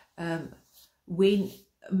 When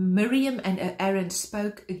Miriam and Aaron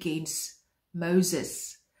spoke against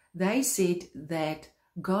Moses, they said that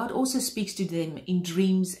God also speaks to them in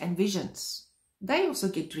dreams and visions. They also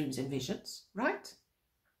get dreams and visions, right?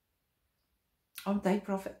 Aren't they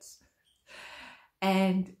prophets?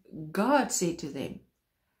 And God said to them,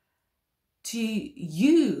 to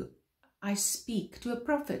you I speak, to a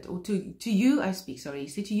prophet, or to you I speak, sorry. He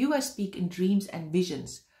said, to you I speak in dreams and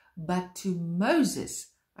visions, but to Moses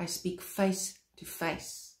I speak face to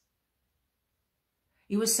face.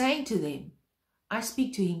 He was saying to them, I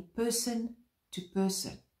speak to him person to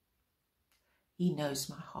person. He knows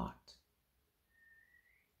my heart.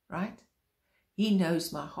 Right? He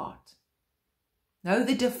knows my heart. Know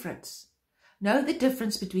the difference. Know the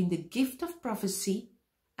difference between the gift of prophecy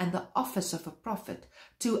and the office of a prophet.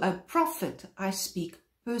 To a prophet I speak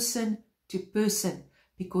person to person,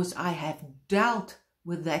 because I have dealt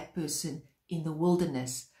with that person in the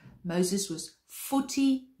wilderness. Moses was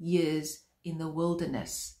 40 years in the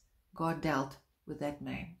wilderness. God dealt with that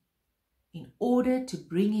man in order to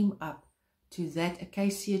bring him up to that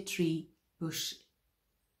acacia tree bush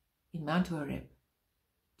in Mount Horeb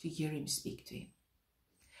to hear him speak to him.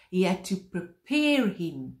 He had to prepare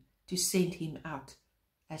him to send him out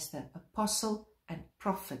as the apostle and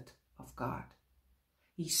prophet of God.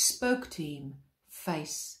 He spoke to him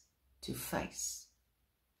face to face.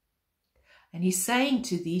 And he's saying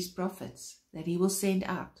to these prophets that he will send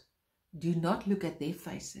out, do not look at their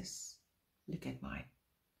faces, look at mine.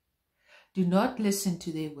 Do not listen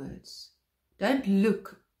to their words. Don't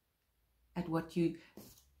look at what you,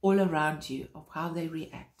 all around you, of how they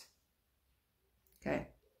react. Okay.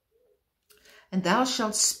 And thou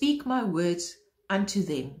shalt speak my words unto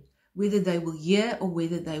them, whether they will hear or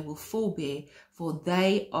whether they will forbear, for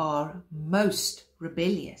they are most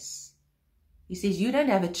rebellious. He says, you don't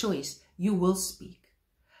have a choice, you will speak.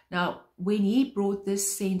 Now, when he brought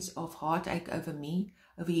this sense of heartache over me,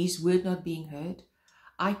 over his word not being heard,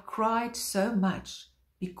 I cried so much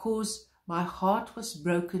because my heart was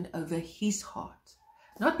broken over his heart.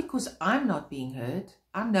 Not because I'm not being heard.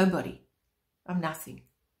 I'm nobody. I'm nothing.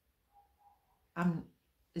 I'm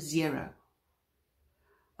zero.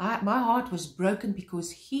 My heart was broken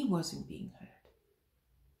because he wasn't being heard.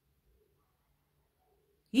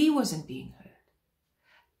 He wasn't being heard.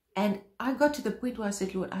 And I got to the point where I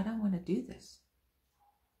said, Lord, I don't want to do this.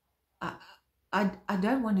 I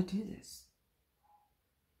don't want to do this.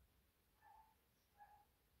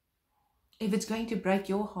 If it's going to break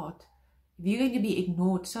your heart, if you're going to be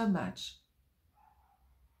ignored so much.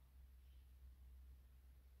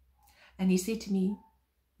 And he said to me,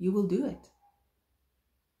 you will do it.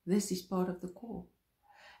 This is part of the call.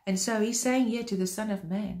 And so he's saying here to the Son of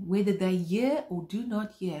Man, whether they hear or do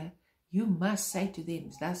not hear, you must say to them,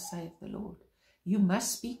 thus saith the Lord. You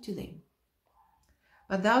must speak to them.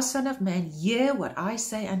 But thou, son of man, hear what I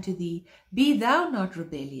say unto thee. Be thou not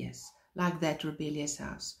rebellious, like that rebellious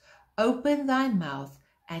house. Open thy mouth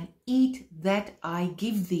and eat that I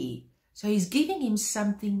give thee. So he's giving him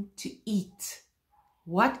something to eat.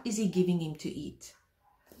 What is he giving him to eat?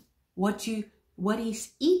 What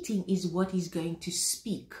he's eating is what he's going to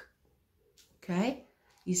speak. Okay?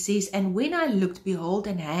 He says, and when I looked, behold,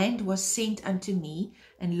 an hand was sent unto me,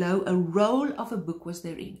 and lo, a roll of a book was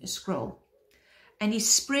therein, a scroll. And he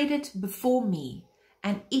spread it before me,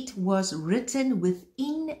 and it was written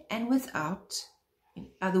within and without. In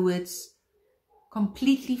other words,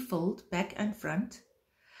 completely filled, back and front.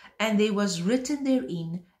 And there was written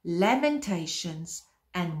therein lamentations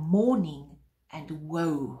and mourning and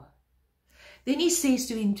woe. Then he says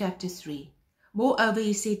to him, chapter 3, moreover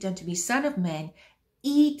he said unto me, Son of man,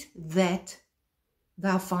 eat that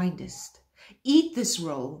thou findest. Eat this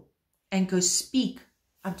roll, and go speak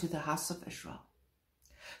unto the house of Israel.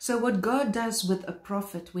 So what God does with a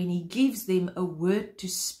prophet, when he gives them a word to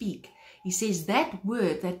speak, he says that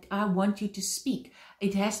word that I want you to speak,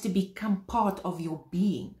 it has to become part of your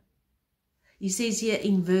being. He says here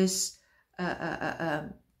in verse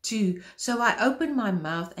 2, so I opened my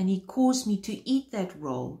mouth, and he caused me to eat that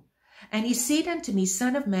roll. And he said unto me,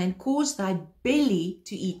 Son of man, cause thy belly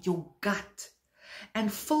to eat, your gut,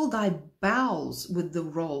 and fill thy bowels with the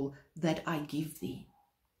roll that I give thee.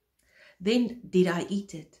 Then did I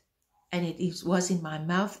eat it, and it was in my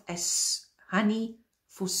mouth as honey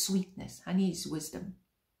for sweetness. Honey is wisdom.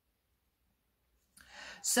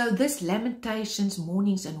 So this lamentations,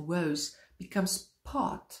 mournings, and woes becomes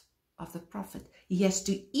part of the prophet. He has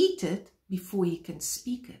to eat it before he can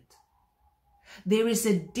speak it. There is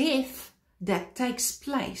a death that takes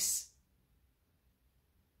place.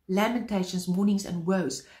 Lamentations, mournings, and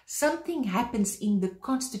woes. Something happens in the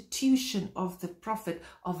constitution of the prophet,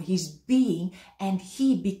 of his being, and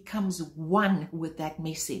he becomes one with that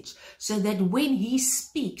message. So that when he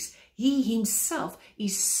speaks, he himself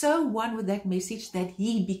is so one with that message that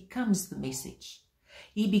he becomes the message.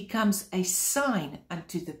 He becomes a sign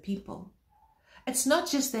unto the people. It's not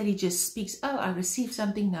just that he just speaks, oh, I received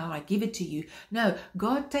something, now I give it to you. No,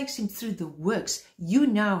 God takes him through the works. You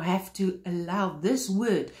now have to allow this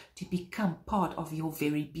word to become part of your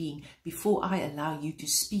very being before I allow you to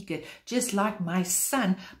speak it. Just like my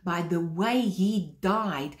son, by the way he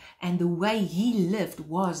died and the way he lived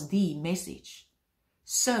was the message.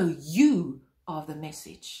 So you are the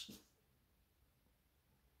message.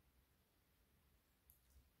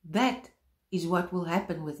 That is what will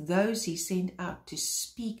happen with those he sent out to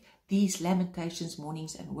speak these lamentations,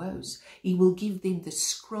 mournings, and woes. He will give them the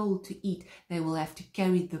scroll to eat. They will have to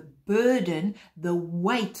carry the burden, the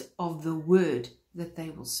weight of the word that they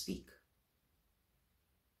will speak.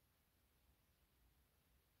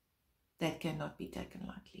 That cannot be taken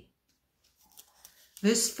lightly.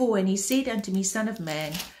 Verse 4, and he said unto me, Son of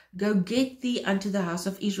man, go get thee unto the house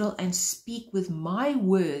of Israel, and speak with my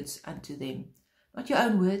words unto them. Not your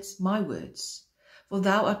own words, my words. For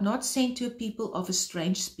thou art not sent to a people of a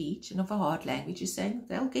strange speech and of a hard language. You're saying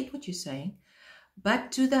they'll get what you're saying.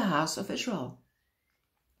 But to the house of Israel.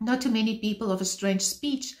 Not to many people of a strange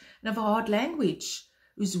speech and of a hard language,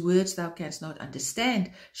 whose words thou canst not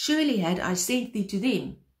understand. Surely had I sent thee to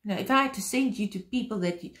them. Now, if I had to send you to people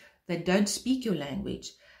that don't speak your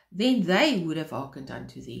language, then they would have hearkened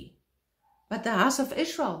unto thee. But the house of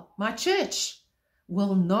Israel, my church,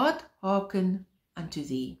 will not hearken unto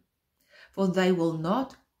thee, for they will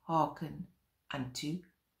not hearken unto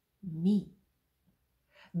me.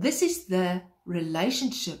 This is the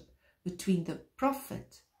relationship between the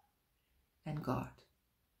prophet and God.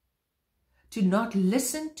 To not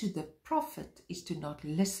listen to the prophet is to not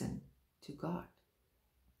listen to God.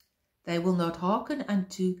 They will not hearken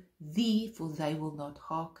unto thee, for they will not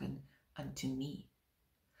hearken unto me.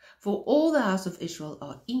 For all the house of Israel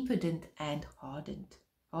are impudent and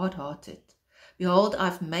hard-hearted. Behold,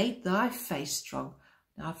 I've made thy face strong.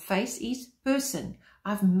 Now, face is person.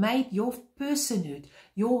 I've made your personhood,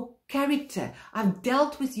 your character. I've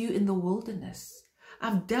dealt with you in the wilderness.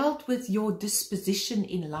 I've dealt with your disposition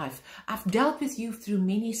in life. I've dealt with you through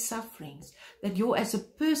many sufferings. That as a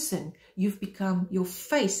person, your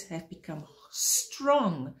face has become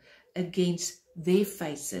strong against their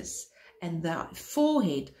faces, and the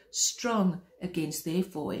forehead strong against their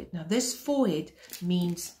forehead. Now, this forehead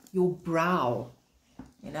means your brow,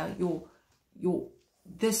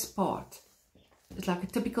 this part. It's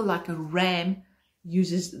like a ram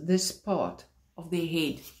uses this part of their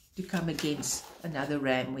head to come against another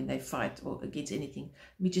ram when they fight or against anything.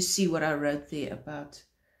 Let me just see what I wrote there about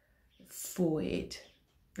forehead.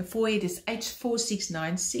 The forehead is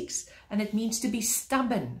H4696, and it means to be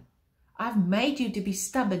stubborn. I've made you to be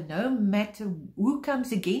stubborn. No matter who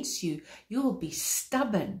comes against you, you will be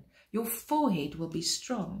stubborn. Your forehead will be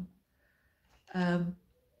strong. Let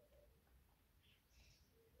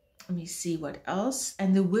me see what else.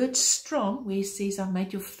 And the word strong, where it says I've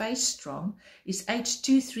made your face strong, is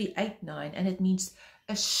H2389, and it means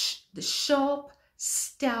the sharp,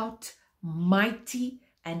 stout, mighty,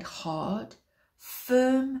 and hard,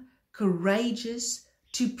 firm, courageous,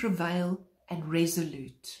 to prevail, and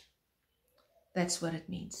resolute. That's what it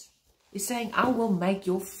means. It's saying, I will make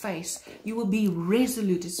your face, you will be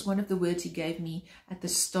resolute. It's one of the words he gave me at the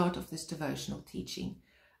start of this devotional teaching.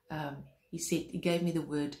 He gave me the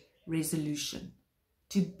word resolution.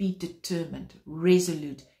 To be determined,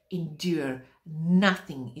 resolute, endure.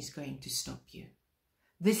 Nothing is going to stop you.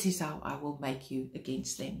 This is how I will make you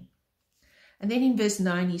against them. And then in verse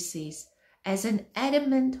 9 he says, as an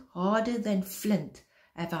adamant harder than flint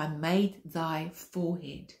have I made thy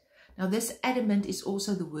forehead. Now this adamant is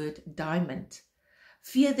also the word diamond.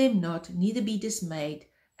 Fear them not, neither be dismayed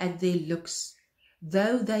at their looks,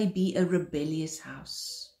 though they be a rebellious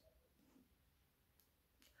house.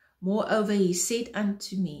 Moreover he said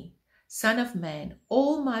unto me, Son of man,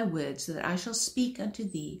 all my words that I shall speak unto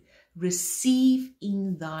thee, receive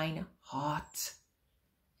in thine heart,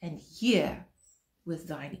 and hear with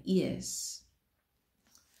thine ears.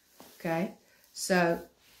 Okay, so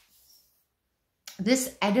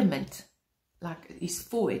this adamant, like his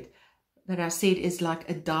forehead, that I said is like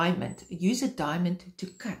a diamond. Use a diamond to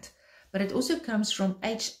cut. But it also comes from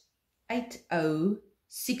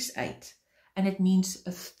H8068. And it means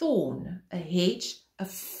a thorn, a hedge, a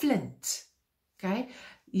flint. Okay?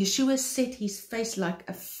 Yeshua set his face like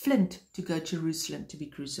a flint to go to Jerusalem to be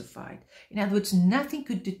crucified. In other words, nothing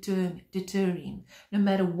could deter him. No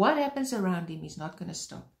matter what happens around him, he's not going to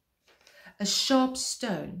stop. A sharp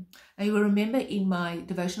stone. And you will remember in my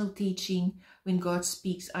devotional teaching, when God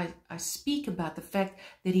speaks, I speak about the fact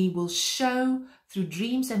that he will show through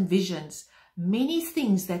dreams and visions many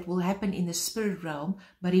things that will happen in the spirit realm,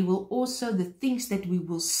 but he will also, the things that we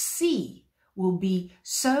will see will be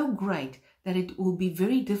so great that it will be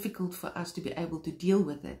very difficult for us to be able to deal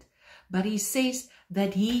with it. But he says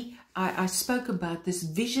that I spoke about this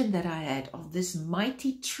vision that I had of this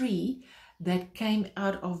mighty tree that came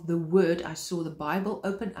out of the word. I saw the Bible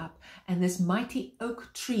open up and this mighty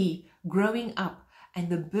oak tree growing up and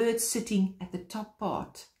the bird sitting at the top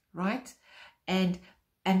part, right? And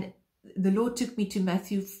the Lord took me to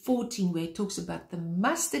Matthew 14, where it talks about the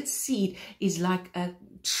mustard seed is like a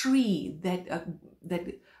tree that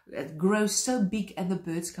grows so big and the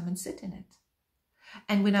birds come and sit in it.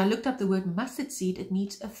 And when I looked up the word mustard seed, it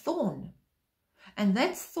means a thorn. And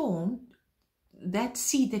that thorn, that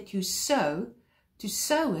seed that you sow, to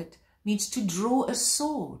sow it means to draw a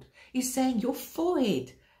sword. He's saying your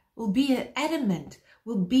forehead will be an adamant,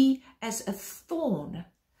 will be as a thorn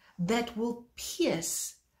that will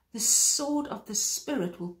pierce. The sword of the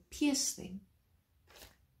Spirit will pierce them.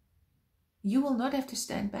 You will not have to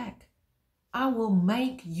stand back. I will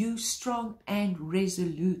make you strong and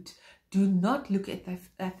resolute. Do not look at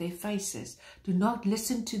their faces. Do not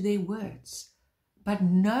listen to their words. But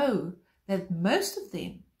know that most of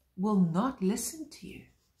them will not listen to you.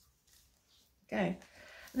 Okay.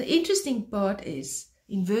 The interesting part is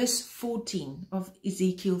in verse 14 of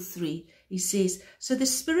Ezekiel 3, he says, so the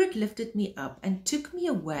Spirit lifted me up and took me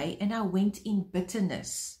away, and I went in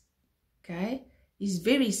bitterness. Okay. He's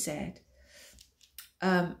very sad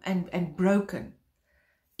and broken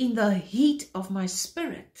in the heat of my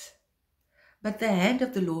spirit. But the hand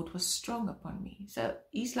of the Lord was strong upon me. So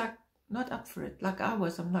he's like not up for it, like I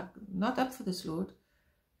was. I'm like, not up for this, Lord.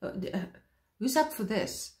 Who's up for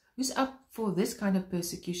this? Who's up for this kind of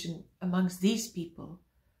persecution amongst these people?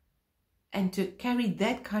 And to carry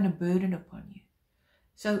that kind of burden upon you.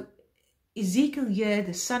 So Ezekiel here,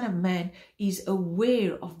 the Son of Man, is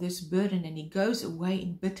aware of this burden and he goes away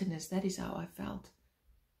in bitterness. That is how I felt.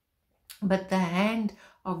 But the hand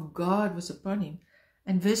of God was upon him.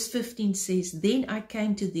 And verse 15 says, then I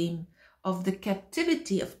came to them of the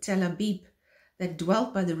captivity of Tel Abib that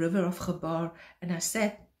dwelt by the river of Chebar, and I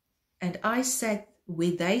sat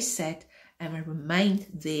where they sat, and I remained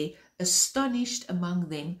there, astonished among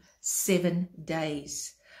them 7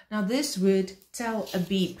 days. Now this word Tel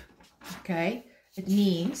Abib, okay, it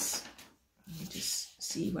means, let me just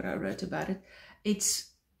see what I wrote about it.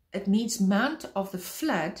 It means mount of the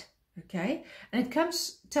flood, okay, and it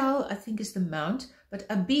comes, Tel I think is the mount, but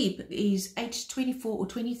Abib is H24 or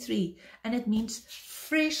 23, and it means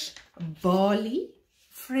fresh barley,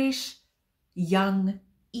 fresh young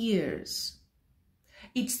ears.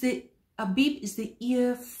 It's the Abib is the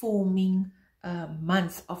ear-forming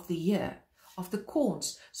month of the year, of the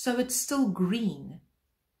corns. So it's still green.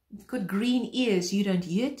 It's got green ears, you don't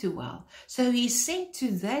hear too well. So he's sent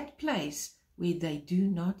to that place where they do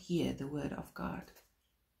not hear the word of God.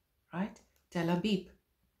 Right? Tel Abib.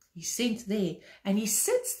 He's sent there, and he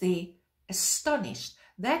sits there astonished.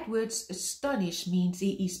 That word astonished means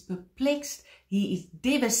he is perplexed, he is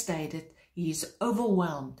devastated, he is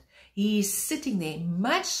overwhelmed. He is sitting there,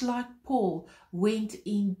 much like Paul went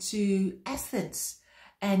into Athens,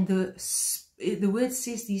 and the word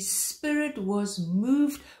says the Spirit was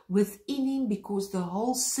moved within him because the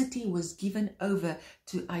whole city was given over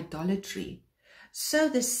to idolatry. So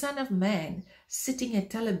the Son of Man sitting at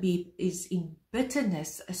Tel Abib is in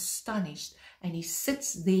bitterness, astonished, and he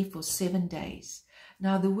sits there for 7 days.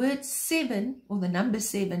 Now the word 7, or the number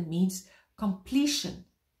 7, means completion.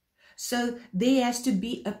 So there has to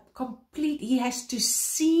be a complete, he has to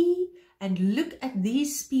see and look at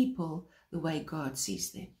these people the way God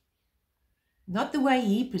sees them. Not the way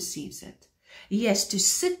he perceives it. He has to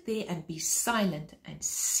sit there and be silent and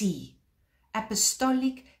see.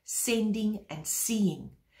 Apostolic sending and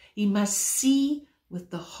seeing. He must see with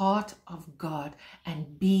the heart of God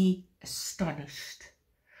and be astonished.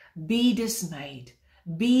 Be dismayed.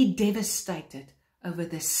 Be devastated over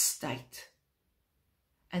the state.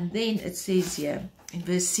 And then it says here in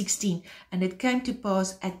verse 16, and it came to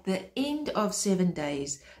pass at the end of 7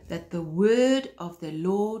 days that the word of the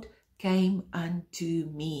Lord came unto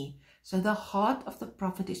me. So the heart of the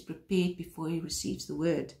prophet is prepared before he receives the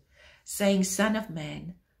word, saying, Son of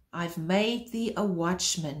man, I've made thee a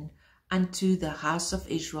watchman unto the house of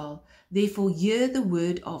Israel. Therefore hear the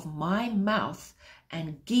word of my mouth,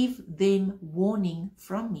 and give them warning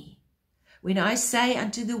from me. When I say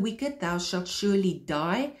unto the wicked, thou shalt surely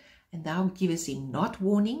die, and thou givest him not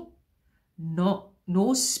warning,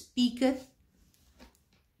 nor speaketh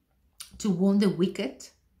to warn the wicked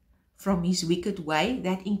from his wicked way.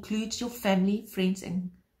 That includes your family, friends,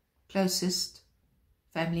 and closest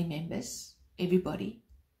family members, everybody.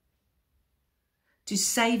 To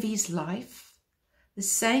save his life, the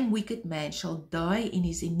same wicked man shall die in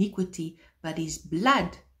his iniquity, but his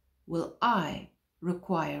blood will I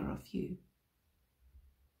require of you,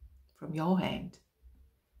 from your hand.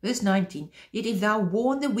 Verse 19, yet if thou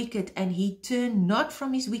warn the wicked, and he turn not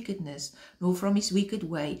from his wickedness, nor from his wicked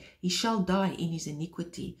way, he shall die in his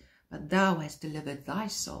iniquity, but thou hast delivered thy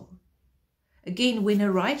soul. Again, when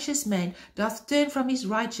a righteous man doth turn from his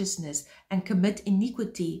righteousness, and commit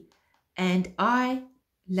iniquity, and I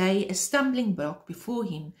lay a stumbling block before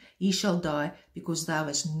him, he shall die, because thou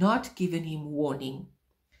hast not given him warning.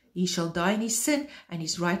 He shall die in his sin, and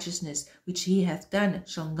his righteousness which he hath done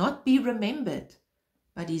shall not be remembered,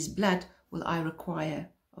 but his blood will I require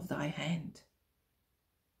of thy hand.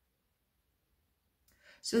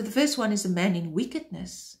 So the first one is a man in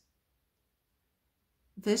wickedness.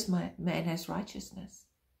 The first man has righteousness.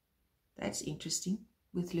 That's interesting,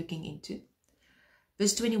 worth looking into.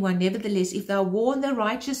 Verse 21, nevertheless, if thou warn the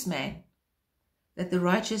righteous man, that the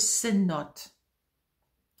righteous sin not,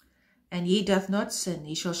 and he doth not sin,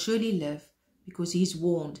 he shall surely live, because he is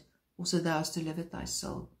warned. Also thou hast delivered thy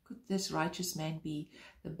soul. Could this righteous man be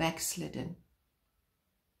the backslidden?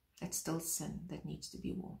 That's still sin that needs to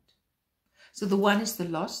be warned. So the one is the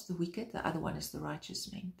lost, the wicked, the other one is the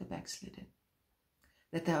righteous man, the backslidden,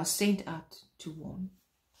 that they are sent out to warn.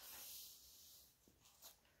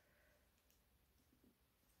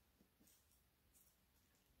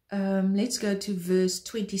 Let's go to verse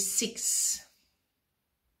 26.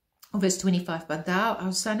 Verse 25, but thou,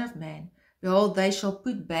 O Son of Man, behold, they shall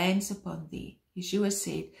put bands upon thee. Yeshua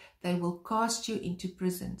said, they will cast you into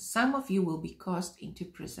prison. Some of you will be cast into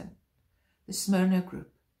prison. The Smyrna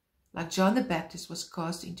group, like John the Baptist was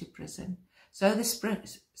cast into prison. So the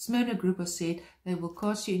Smyrna group was said, they will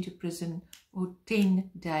cast you into prison for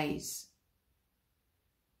 10 days.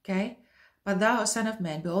 Okay? But thou, O Son of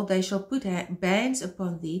Man, behold, they shall put bands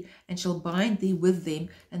upon thee, and shall bind thee with them,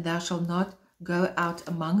 and thou shalt not go out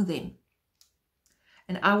among them.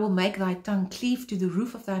 And I will make thy tongue cleave to the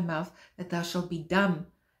roof of thy mouth, that thou shalt be dumb,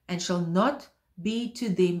 and shall not be to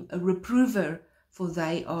them a reprover, for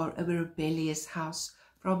they are a rebellious house.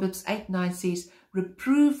 Proverbs 8:9 says,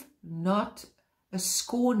 reprove not a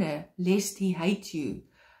scorner, lest he hate you.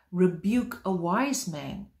 Rebuke a wise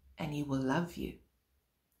man, and he will love you.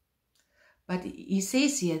 But he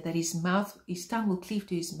says here that his tongue will cleave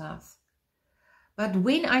to his mouth. But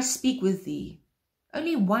when I speak with thee,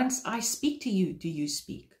 only once I speak to you do you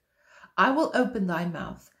speak. I will open thy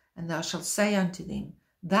mouth, and thou shalt say unto them,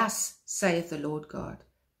 thus saith the Lord God,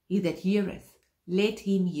 he that heareth, let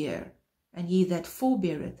him hear. and he that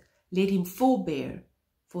forbeareth, let him forbear,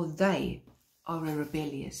 for they are a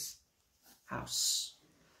rebellious house.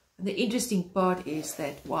 And the interesting part is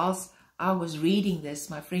that whilst I was reading this,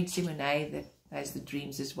 my friend Simone, that has the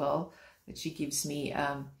dreams as well, that she gives me,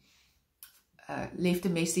 left a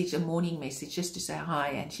message, a morning message, just to say hi.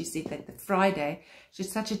 And she said that the Friday, she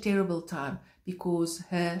had such a terrible time because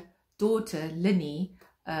her daughter, Linny,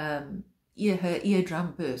 her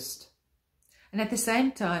eardrum burst. And at the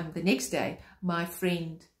same time, the next day, my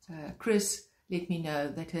friend Chris let me know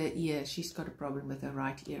that her ear, she's got a problem with her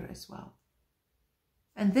right ear as well.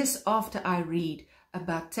 And this after I read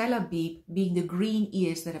about Tel Aviv being the green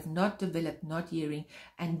ears that have not developed, not hearing,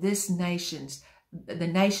 and this nations, the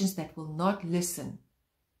nations that will not listen,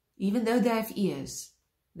 even though they have ears,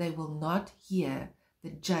 they will not hear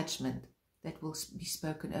the judgment that will be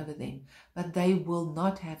spoken over them, but they will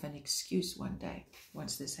not have an excuse one day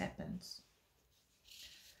once this happens.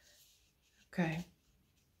 Okay.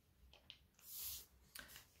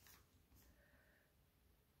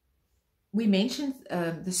 We mentioned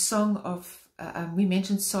the song of, we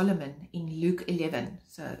mentioned Solomon in Luke 11.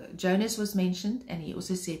 So Jonas was mentioned, and he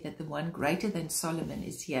also said that the one greater than Solomon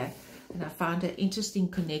is here. And I found an interesting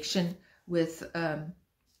connection with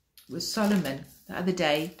Solomon. The other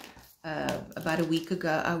day, about a week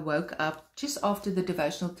ago, I woke up just after the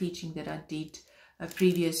devotional teaching that I did, a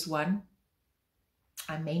previous one.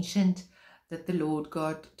 I mentioned that the Lord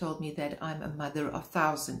God told me that I'm a mother of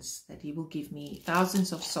thousands, that he will give me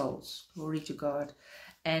thousands of souls. Glory to God.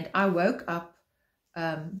 And I woke up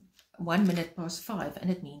 1 minute past 5,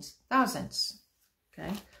 and it means thousands.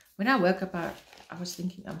 Okay. When I woke up, I was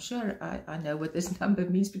thinking, I'm sure I know what this number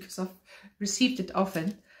means because I've received it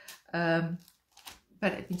often.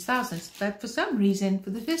 But it means thousands. But for some reason, for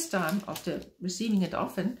the first time after receiving it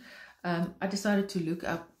often, I decided to look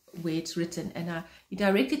up where it's written, and he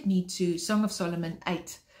directed me to Song of Solomon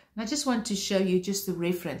 8. And I just want to show you just the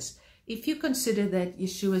reference. If you consider that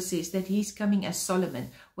Yeshua says that he's coming as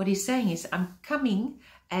Solomon, what he's saying is, I'm coming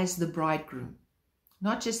as the bridegroom,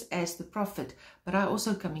 not just as the prophet, but I'm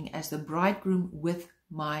also coming as the bridegroom with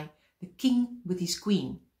the king with his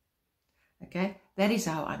queen. Okay, that is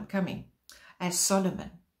how I'm coming, as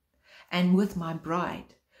Solomon, and with my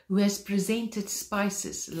bride, who has presented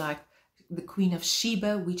spices like the Queen of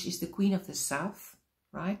Sheba, which is the Queen of the South,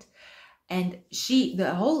 right? And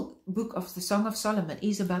the whole book of the Song of Solomon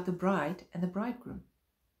is about the bride and the bridegroom.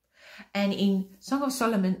 And in Song of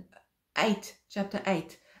Solomon 8, chapter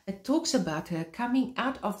 8, it talks about her coming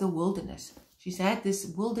out of the wilderness. She's had this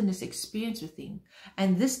wilderness experience with him.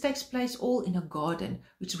 And this takes place all in a garden,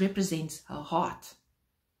 which represents her heart.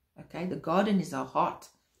 Okay, the garden is her heart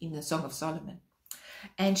in the Song of Solomon.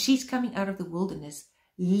 And she's coming out of the wilderness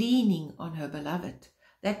leaning on her beloved.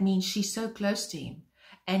 That means she's so close to him.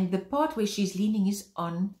 And the part where she's leaning is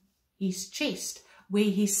on his chest, where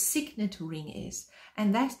his signet ring is.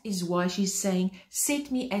 And that is why she's saying,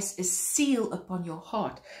 set me as a seal upon your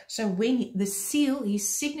heart. So when the seal, his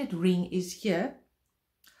signet ring is here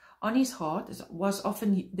on his heart, was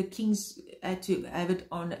often the kings had to have it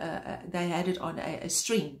on, they had it on a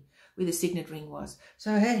string where the signet ring was.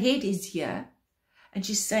 So her head is here, and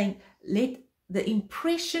she's saying, let the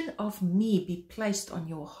impression of me be placed on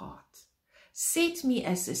your heart. Set me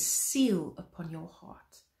as a seal upon your heart.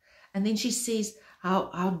 And then she says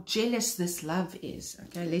how jealous this love is.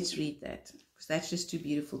 Okay, let's read that, because that's just too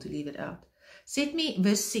beautiful to leave it out. Set me,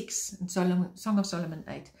 verse 6 in Song of Solomon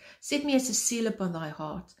 8. Set me as a seal upon thy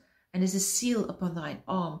heart, and as a seal upon thine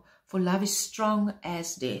arm, for love is strong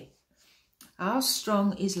as death. How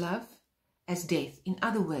strong is love? As death. In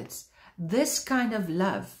other words, this kind of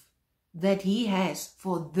love that he has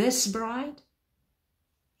for this bride,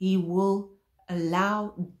 he will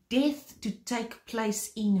allow death to take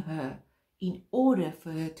place in her in order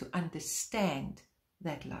for her to understand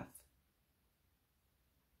that love.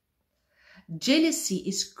 Jealousy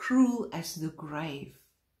is cruel as the grave.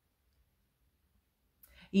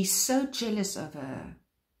 He's so jealous of her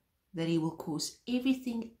that he will cause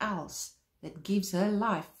everything else that gives her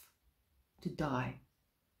life to die,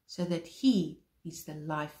 so that he is the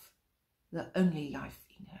life, the only life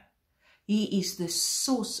in her. He is the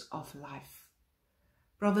source of life.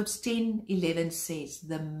 Proverbs 10:11 says,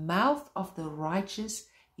 the mouth of the righteous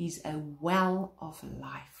is a well of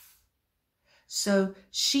life. So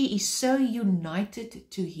she is so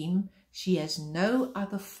united to him, she has no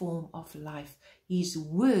other form of life. His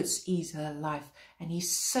words is her life, and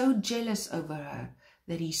he's so jealous over her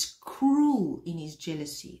that he's cruel in his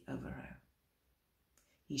jealousy over her.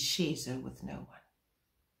 He shares her with no one.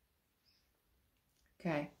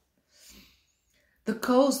 Okay. The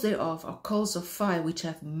coals thereof are coals of fire, which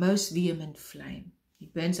have most vehement flame.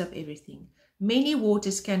 It burns up everything. Many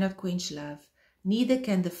waters cannot quench love, neither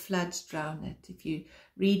can the floods drown it. If you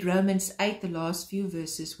read Romans 8, the last few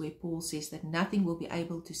verses where Paul says that nothing will be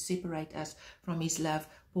able to separate us from his love,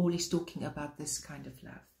 Paul is talking about this kind of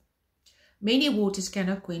love. Many waters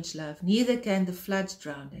cannot quench love, neither can the floods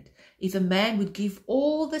drown it. If a man would give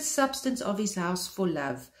all the substance of his house for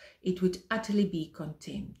love, it would utterly be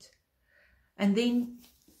contemned. And then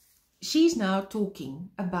she's now talking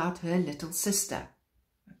about her little sister.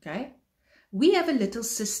 Okay? We have a little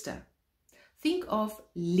sister. Think of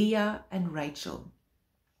Leah and Rachel.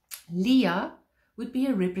 Leah would be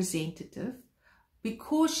a representative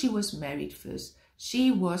because she was married first.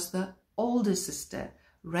 She was the older sister.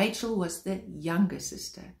 Rachel was the younger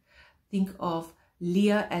sister. Think of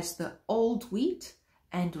Leah as the old wheat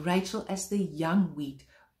and Rachel as the young wheat.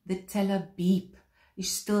 The Telabib. She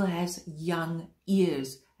still has young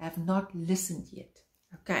ears, have not listened yet.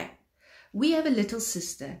 Okay, we have a little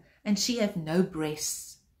sister and she have no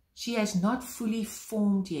breasts. She has not fully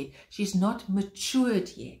formed yet. She's not matured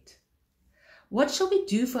yet. What shall we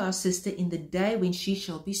do for our sister in the day when she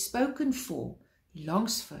shall be spoken for? He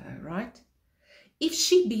longs for her, right? If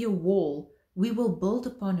she be a wall, we will build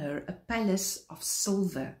upon her a palace of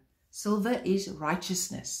silver. Silver is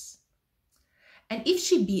righteousness. And if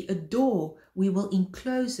she be a door, we will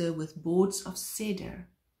enclose her with boards of cedar.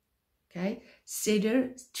 Okay, cedar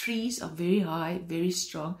trees are very high, very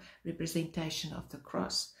strong representation of the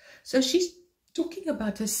cross. So she's talking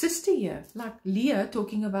about her sister here, like Leah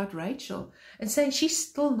talking about Rachel, and saying she's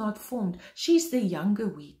still not formed. She's the younger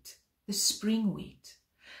wheat, the spring wheat,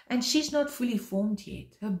 and she's not fully formed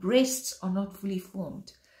yet. Her breasts are not fully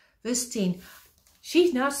formed. Verse 10,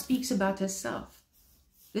 she now speaks about herself.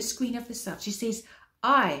 This queen of the south, she says,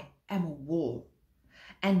 I am a wall,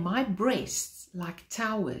 and my breasts like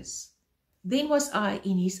towers. Then was I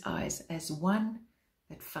in his eyes as one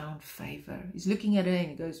that found favor. He's looking at her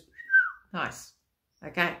and he goes, nice.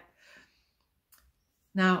 Okay.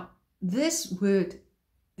 Now, this word,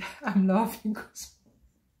 I'm laughing because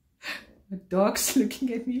the dog's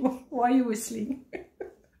looking at me. Why are you whistling?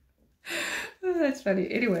 Oh, that's funny.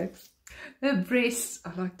 Anyway. Her breasts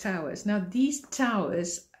are like towers. Now, these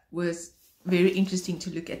towers was very interesting to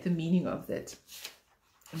look at the meaning of that.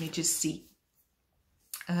 Let me just see.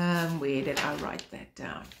 Where did I write that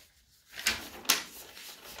down?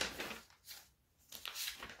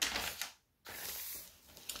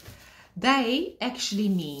 They actually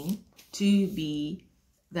mean to be,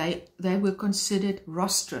 they were considered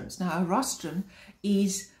rostrums. Now, a rostrum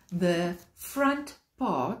is the front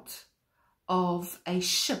part of a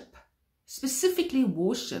ship, specifically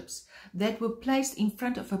warships that were placed in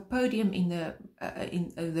front of a podium in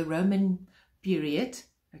the Roman period,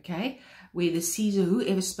 okay, where the Caesar,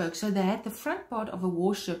 whoever spoke. So they had the front part of a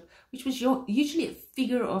warship, which was usually a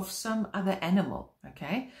figure of some other animal,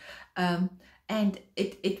 okay, and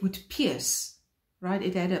it would pierce, right?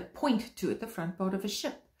 It had a point to it, the front part of a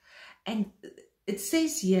ship. And it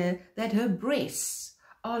says here that her breasts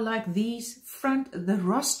are like these the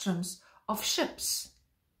rostrums of ships.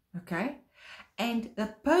 Okay, and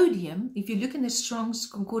the podium, if you look in the Strong's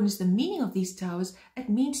Concordance, the meaning of these towers, it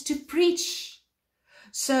means to preach.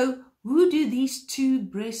 So who do these two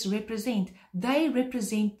breasts represent? They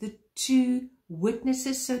represent the two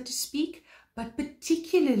witnesses, so to speak, but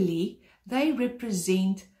particularly they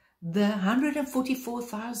represent the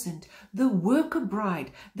 144,000, the worker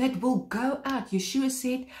bride that will go out. Yeshua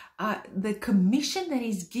said the commission that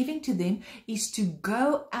he's giving to them is to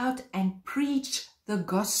go out and preach the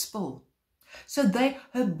gospel. So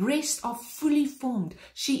her breasts are fully formed.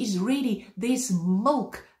 She is ready. There's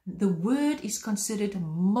milk. The word is considered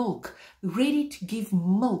milk, ready to give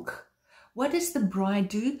milk. What does the bride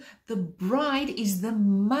do? The bride is the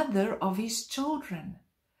mother of his children.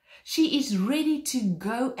 She is ready to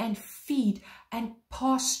go and feed and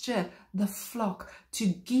pasture the flock, to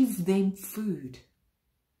give them food.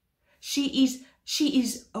 She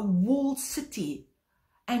is a walled city.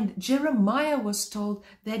 And Jeremiah was told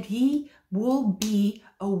that he will be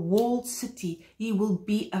a walled city. He will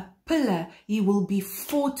be a pillar. He will be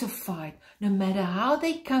fortified. No matter how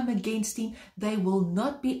they come against him, they will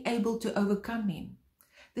not be able to overcome him.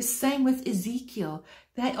 The same with Ezekiel.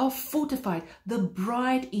 They are fortified. The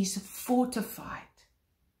bride is fortified.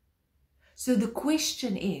 So the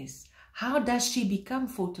question is, how does she become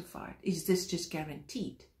fortified? Is this just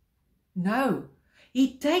guaranteed? No.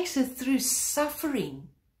 He takes her through suffering.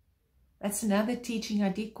 That's another teaching I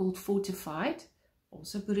did called Fortified.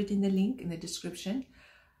 Also put it in the link in the description.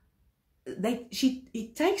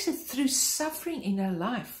 It takes her through suffering in her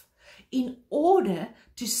life in order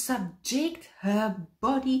to subject her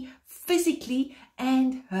body physically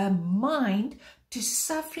and her mind to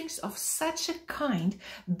sufferings of such a kind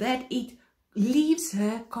that it leaves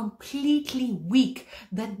her completely weak,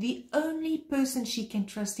 that the only person she can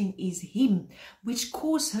trust in is him, which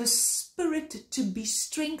caused her spirit to be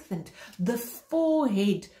strengthened, the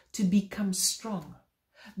forehead to become strong,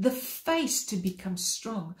 the face to become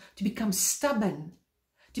strong, to become stubborn,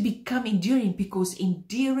 to become enduring, because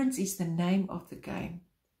endurance is the name of the game.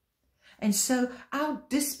 And so our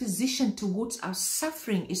disposition towards our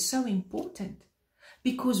suffering is so important,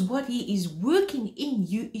 because what he is working in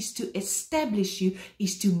you is to establish you,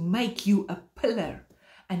 is to make you a pillar.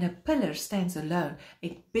 And a pillar stands alone.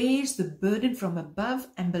 It bears the burden from above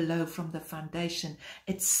and below, from the foundation.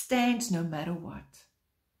 It stands no matter what.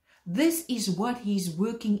 This is what he's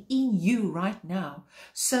working in you right now,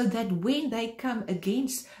 so that when they come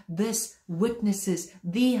against this witnesses,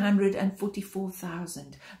 the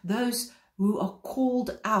 144,000, those who are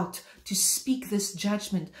called out to speak this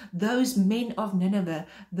judgment, those men of Nineveh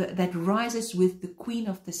that rises with the queen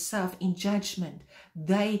of the south in judgment,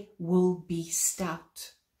 they will be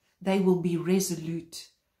stout. They will be resolute.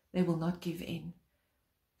 They will not give in.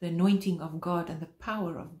 The anointing of God and the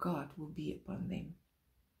power of God will be upon them.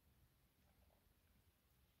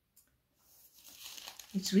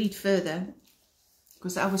 Let's read further,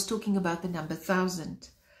 because I was talking about the number 1,000.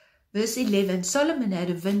 Verse 11, Solomon had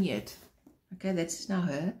a vineyard. Okay, that's now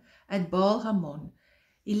her, at Baal Hamon.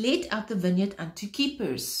 He let out the vineyard unto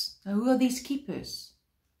keepers. Now, who are these keepers?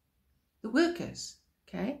 The workers,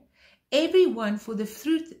 okay? Every one for the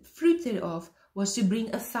fruit thereof was to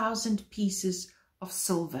bring 1,000 pieces of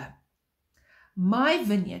silver. My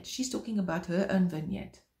vineyard, she's talking about her own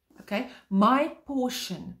vineyard, okay? My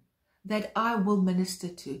portion that I will minister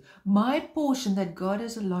to, my portion that God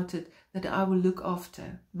has allotted that I will look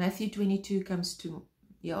after. Matthew 22 comes to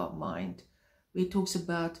your mind, where it talks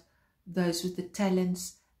about those with the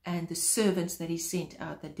talents and the servants that he sent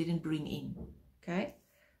out that didn't bring in. Okay?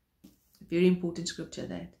 Very important scripture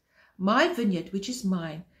that. My vineyard, which is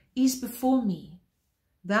mine, is before me.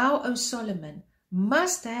 Thou, O Solomon,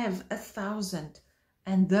 must have 1,000,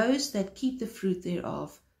 and those that keep the fruit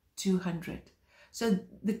thereof 200. So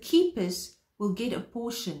the keepers will get a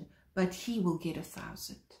portion, but he will get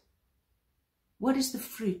 1,000. What is the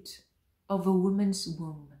fruit of a woman's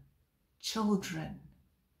womb? Children.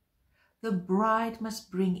 The bride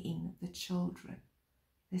must bring in the children.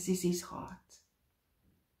 This is his heart.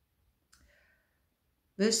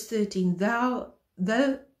 Verse 13, Thou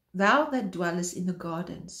that dwellest in the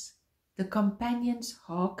gardens, the companions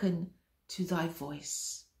hearken to thy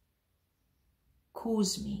voice.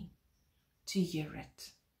 Cause me to hear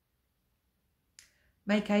it.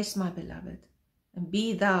 Make haste, my beloved, and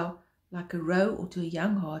be thou like a roe or to a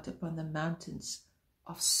young hart upon the mountains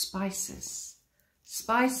of spices.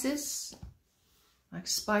 Spices, like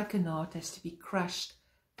spikenard, has to be crushed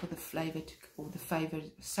for the flavor to, or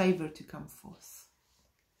the savor to come forth.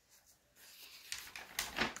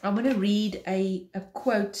 I'm going to read a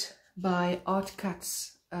quote by Art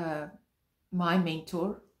Katz, my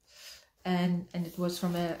mentor, and it was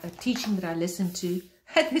from a teaching that I listened to.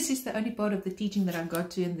 This is the only part of the teaching that I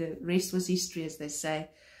got to, and the rest was history, as they say.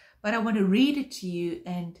 But I want to read it to you,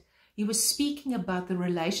 and he was speaking about the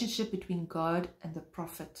relationship between God and the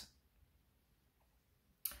prophet.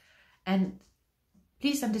 And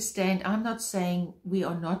please understand, I'm not saying we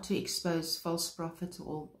are not to expose false prophets or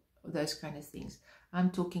all those kind of things. I'm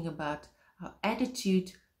talking about our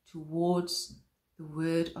attitude towards the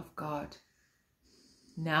word of God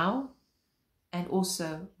now, and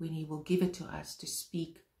also when he will give it to us to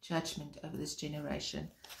speak judgment over this generation.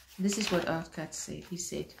 And this is what Arkat said. He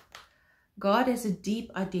said, God has a deep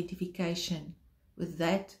identification with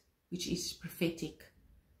that which is prophetic,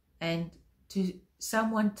 and to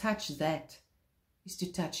someone touch that is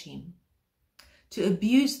to touch him. To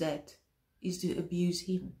abuse that is to abuse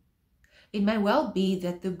him. It may well be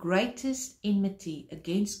that the greatest enmity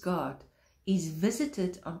against God is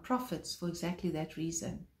visited on prophets for exactly that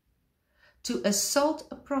reason. To assault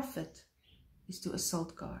a prophet is to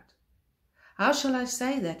assault God. How shall I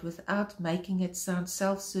say that without making it sound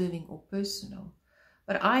self-serving or personal?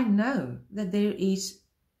 But I know that it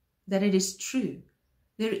is true.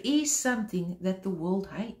 There is something that the world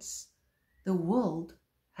hates. The world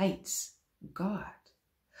hates God.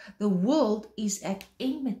 The world is at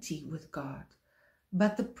enmity with God.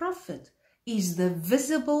 But the prophet is the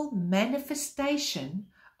visible manifestation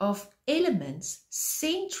of elements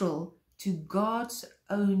central to God's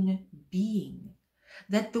own being,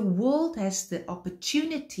 that the world has the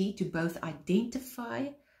opportunity to both identify,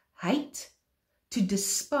 hate, to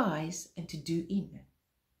despise and to do in.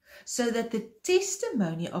 So that the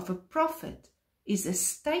testimony of a prophet is a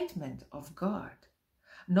statement of God,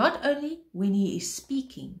 not only when he is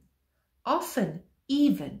speaking, often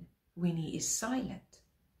even when he is silent.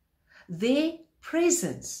 Their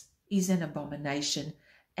presence is an abomination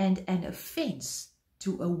and an offense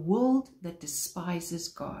to a world that despises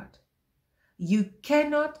God. You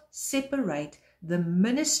cannot separate the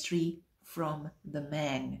ministry from the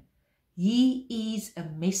man. He is a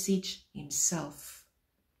message himself.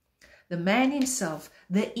 The man himself,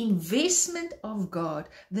 the investment of God,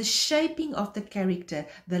 the shaping of the character,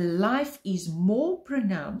 the life is more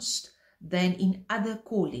pronounced than in other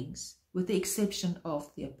callings, with the exception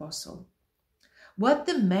of the apostle. What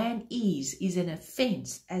the man is an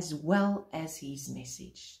offense as well as his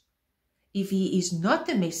message. If he is not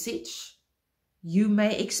the message, you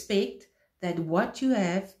may expect that what you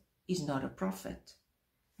have is not a prophet,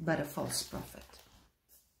 but a false prophet.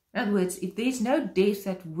 In other words, if there's no depth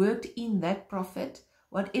that worked in that prophet,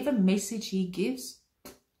 whatever message he gives,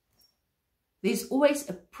 there's always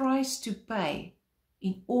a price to pay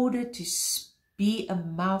in order to be a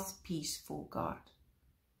mouthpiece for God.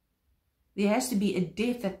 There has to be a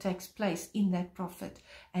death that takes place in that prophet.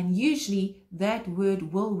 And usually that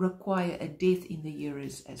word will require a death in the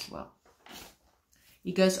hearers as well.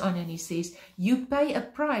 He goes on and he says, you pay a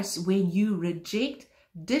price when you reject,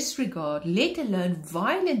 disregard, let alone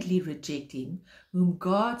violently reject him, whom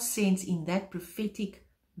God sends in that prophetic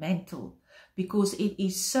mantle, because it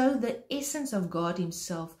is so the essence of God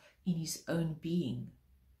himself in his own being.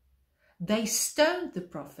 They stoned the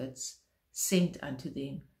prophets sent unto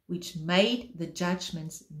them, which made the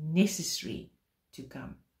judgments necessary to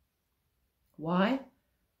come. Why?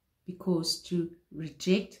 Because to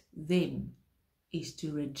reject them is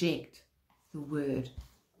to reject the word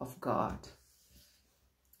of God.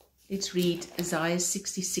 Let's read Isaiah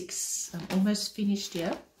 66. I'm almost finished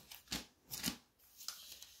here.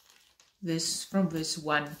 From verse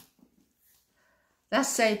 1.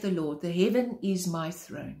 Thus saith the Lord, the heaven is my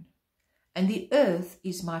throne, and the earth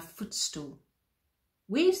is my footstool.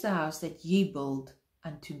 Where is the house that ye build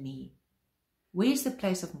unto me? Where is the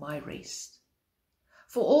place of my rest?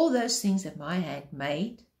 For all those things that my hand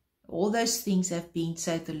made, all those things have been,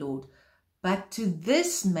 saith the Lord. But to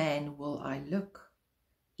this man will I look,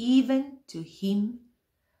 even to him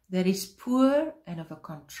that is poor and of a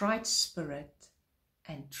contrite spirit,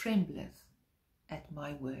 and trembleth at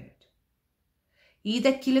my word. He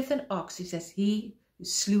that killeth an ox is as he who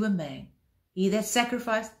slew a man. He that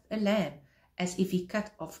sacrificed a lamb, as if he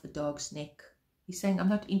cut off a dog's neck. He's saying, I'm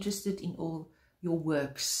not interested in all your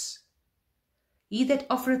works. He that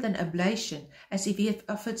offereth an oblation, as if he had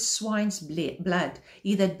offered swine's blood.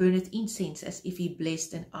 He that burneth incense, as if he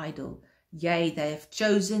blessed an idol. Yea, they have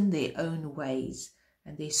chosen their own ways,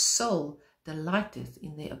 and their soul delighteth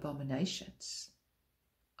in their abominations.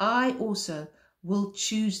 I also will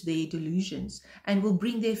choose their delusions, and will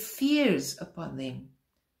bring their fears upon them.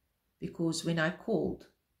 Because when I called,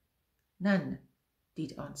 none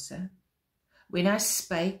did answer. When I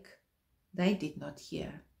spake, they did not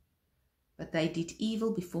hear. But they did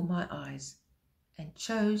evil before my eyes, and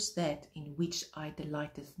chose that in which I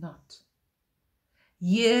delighteth not.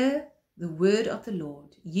 Hear the word of the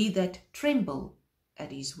Lord, ye that tremble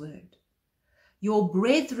at his word. Your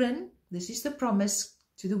brethren, this is the promise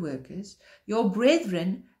to the workers, your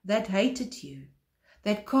brethren that hated you,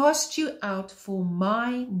 that cast you out for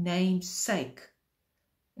my name's sake.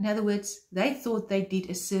 In other words, they thought they did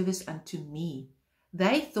a service unto me.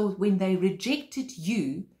 They thought when they rejected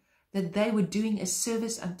you that they were doing a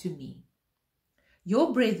service unto me.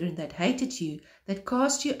 Your brethren that hated you, that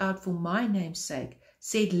cast you out for my name's sake,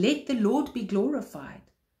 said, let the Lord be glorified.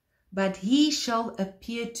 But he shall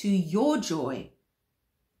appear to your joy,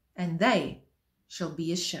 and they shall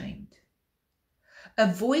be ashamed. A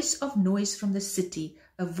voice of noise from the city,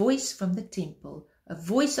 a voice from the temple, a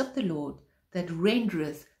voice of the Lord that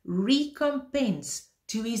rendereth recompense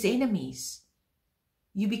to his enemies.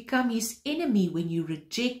 You become his enemy when you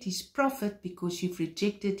reject his prophet, because you've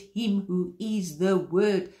rejected him who is the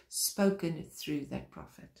word spoken through that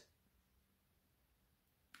prophet.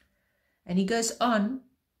 And he goes on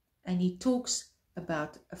and he talks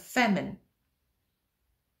about a famine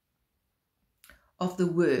of the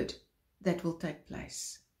word that will take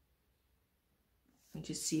place. Let me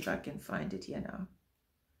just see if I can find it here now.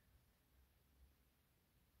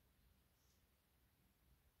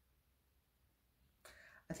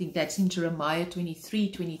 I think that's in Jeremiah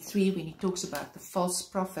 23:23 when he talks about the false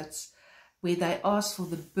prophets, where they ask for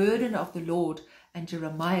the burden of the Lord, and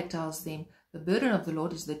Jeremiah tells them, the burden of the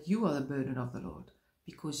Lord is that you are the burden of the Lord.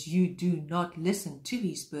 because you do not listen to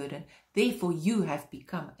his burden. Therefore, you have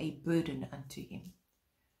become a burden unto him.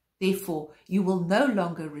 Therefore, you will no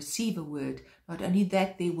longer receive a word. Not only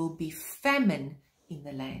that, there will be famine in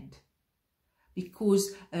the land.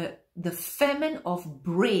 Because the famine of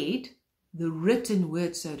bread, the written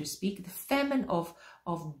word, so to speak, the famine of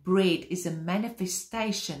bread is a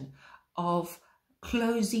manifestation of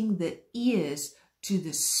closing the ears to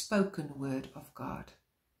the spoken word of God.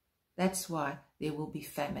 That's why there will be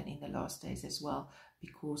famine in the last days as well,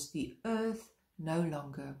 because the earth no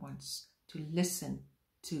longer wants to listen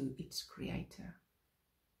to its creator.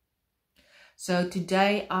 So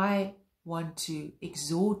today I want to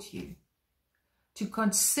exhort you to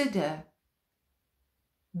consider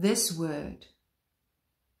this word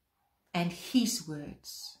and his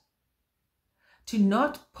words, to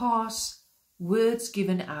not pass words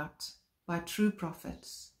given out by true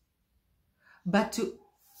prophets, but to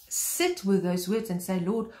sit with those words and say,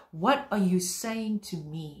 Lord, what are you saying to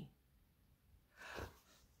me?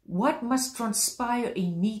 What must transpire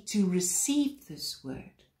in me to receive this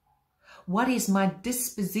word? What is my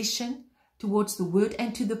disposition towards the word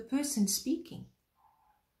and to the person speaking?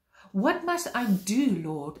 What must I do,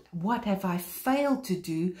 Lord? What have I failed to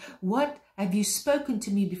do? What have you spoken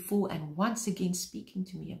to me before and once again speaking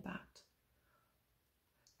to me about?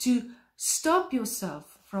 To stop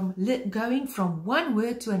yourself from going from one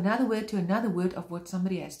word to another word of what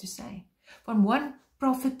somebody has to say. From one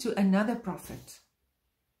prophet to another prophet.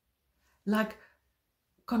 Like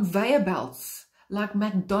conveyor belts, like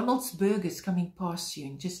McDonald's burgers coming past you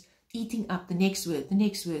and just eating up the next word, the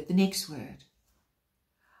next word, the next word.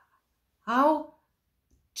 How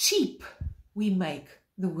cheap we make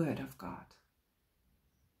the word of God.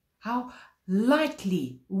 How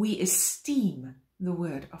lightly we esteem the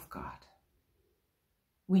word of God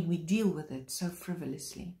when we deal with it so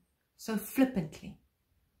frivolously, so flippantly.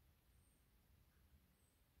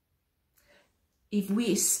 If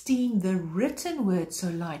we esteem the written word so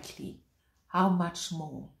lightly, how much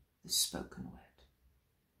more the spoken word?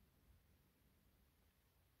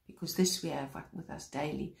 Because this we have with us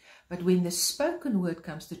daily. But when the spoken word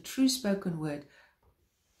comes, the true spoken word,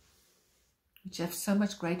 which have so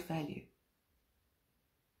much great value,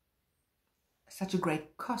 such a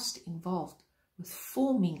great cost involved with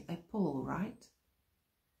forming a Paul, right?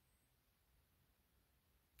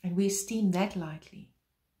 And we esteem that lightly.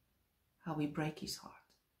 How we break his heart.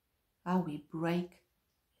 How we break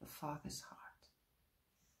the Father's heart,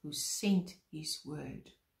 who sent his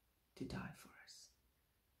word to die for us.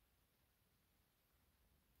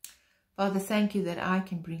 Father, thank you that I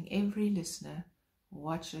can bring every listener,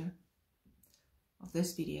 watcher of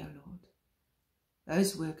this video, Lord,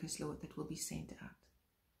 those workers, Lord, that will be sent out.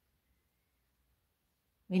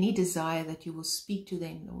 Many desire that you will speak to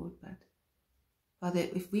them, Lord, but Father,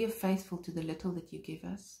 if we are faithful to the little that you give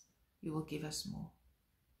us, you will give us more.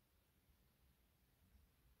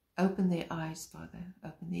 Open their eyes, Father.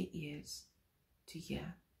 Open their ears to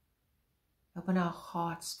hear. Open our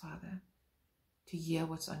hearts, Father, to hear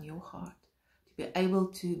what's on your heart, to be able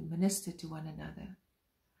to minister to one another.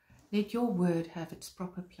 Let your word have its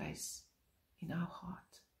proper place in our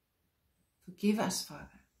heart. Forgive us, Father.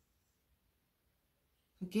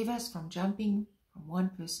 Forgive us from jumping from one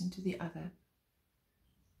person to the other,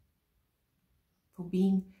 for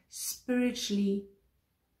being spiritually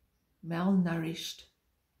malnourished,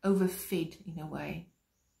 overfed in a way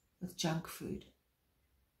with junk food.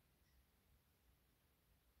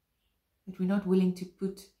 That we're not willing to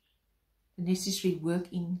put the necessary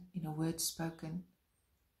work in a word spoken.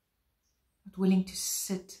 Not willing to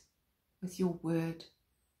sit with your word,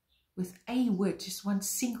 with a word, just one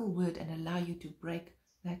single word, and allow you to break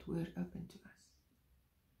that word open to us.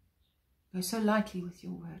 Go so lightly with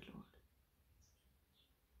your word, Lord.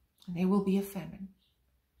 And there will be a famine.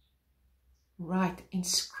 Write,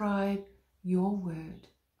 inscribe your word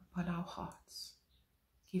upon our hearts.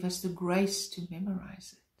 Give us the grace to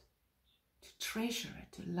memorize it, to treasure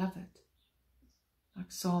it, to love it.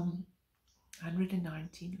 Like Psalm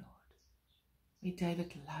 119, Lord, where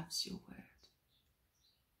David loves your word.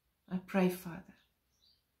 I pray, Father,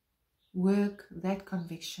 work that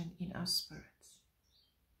conviction in our spirits.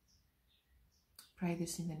 Pray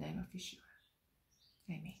this in the name of Yeshua.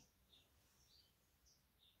 Amen.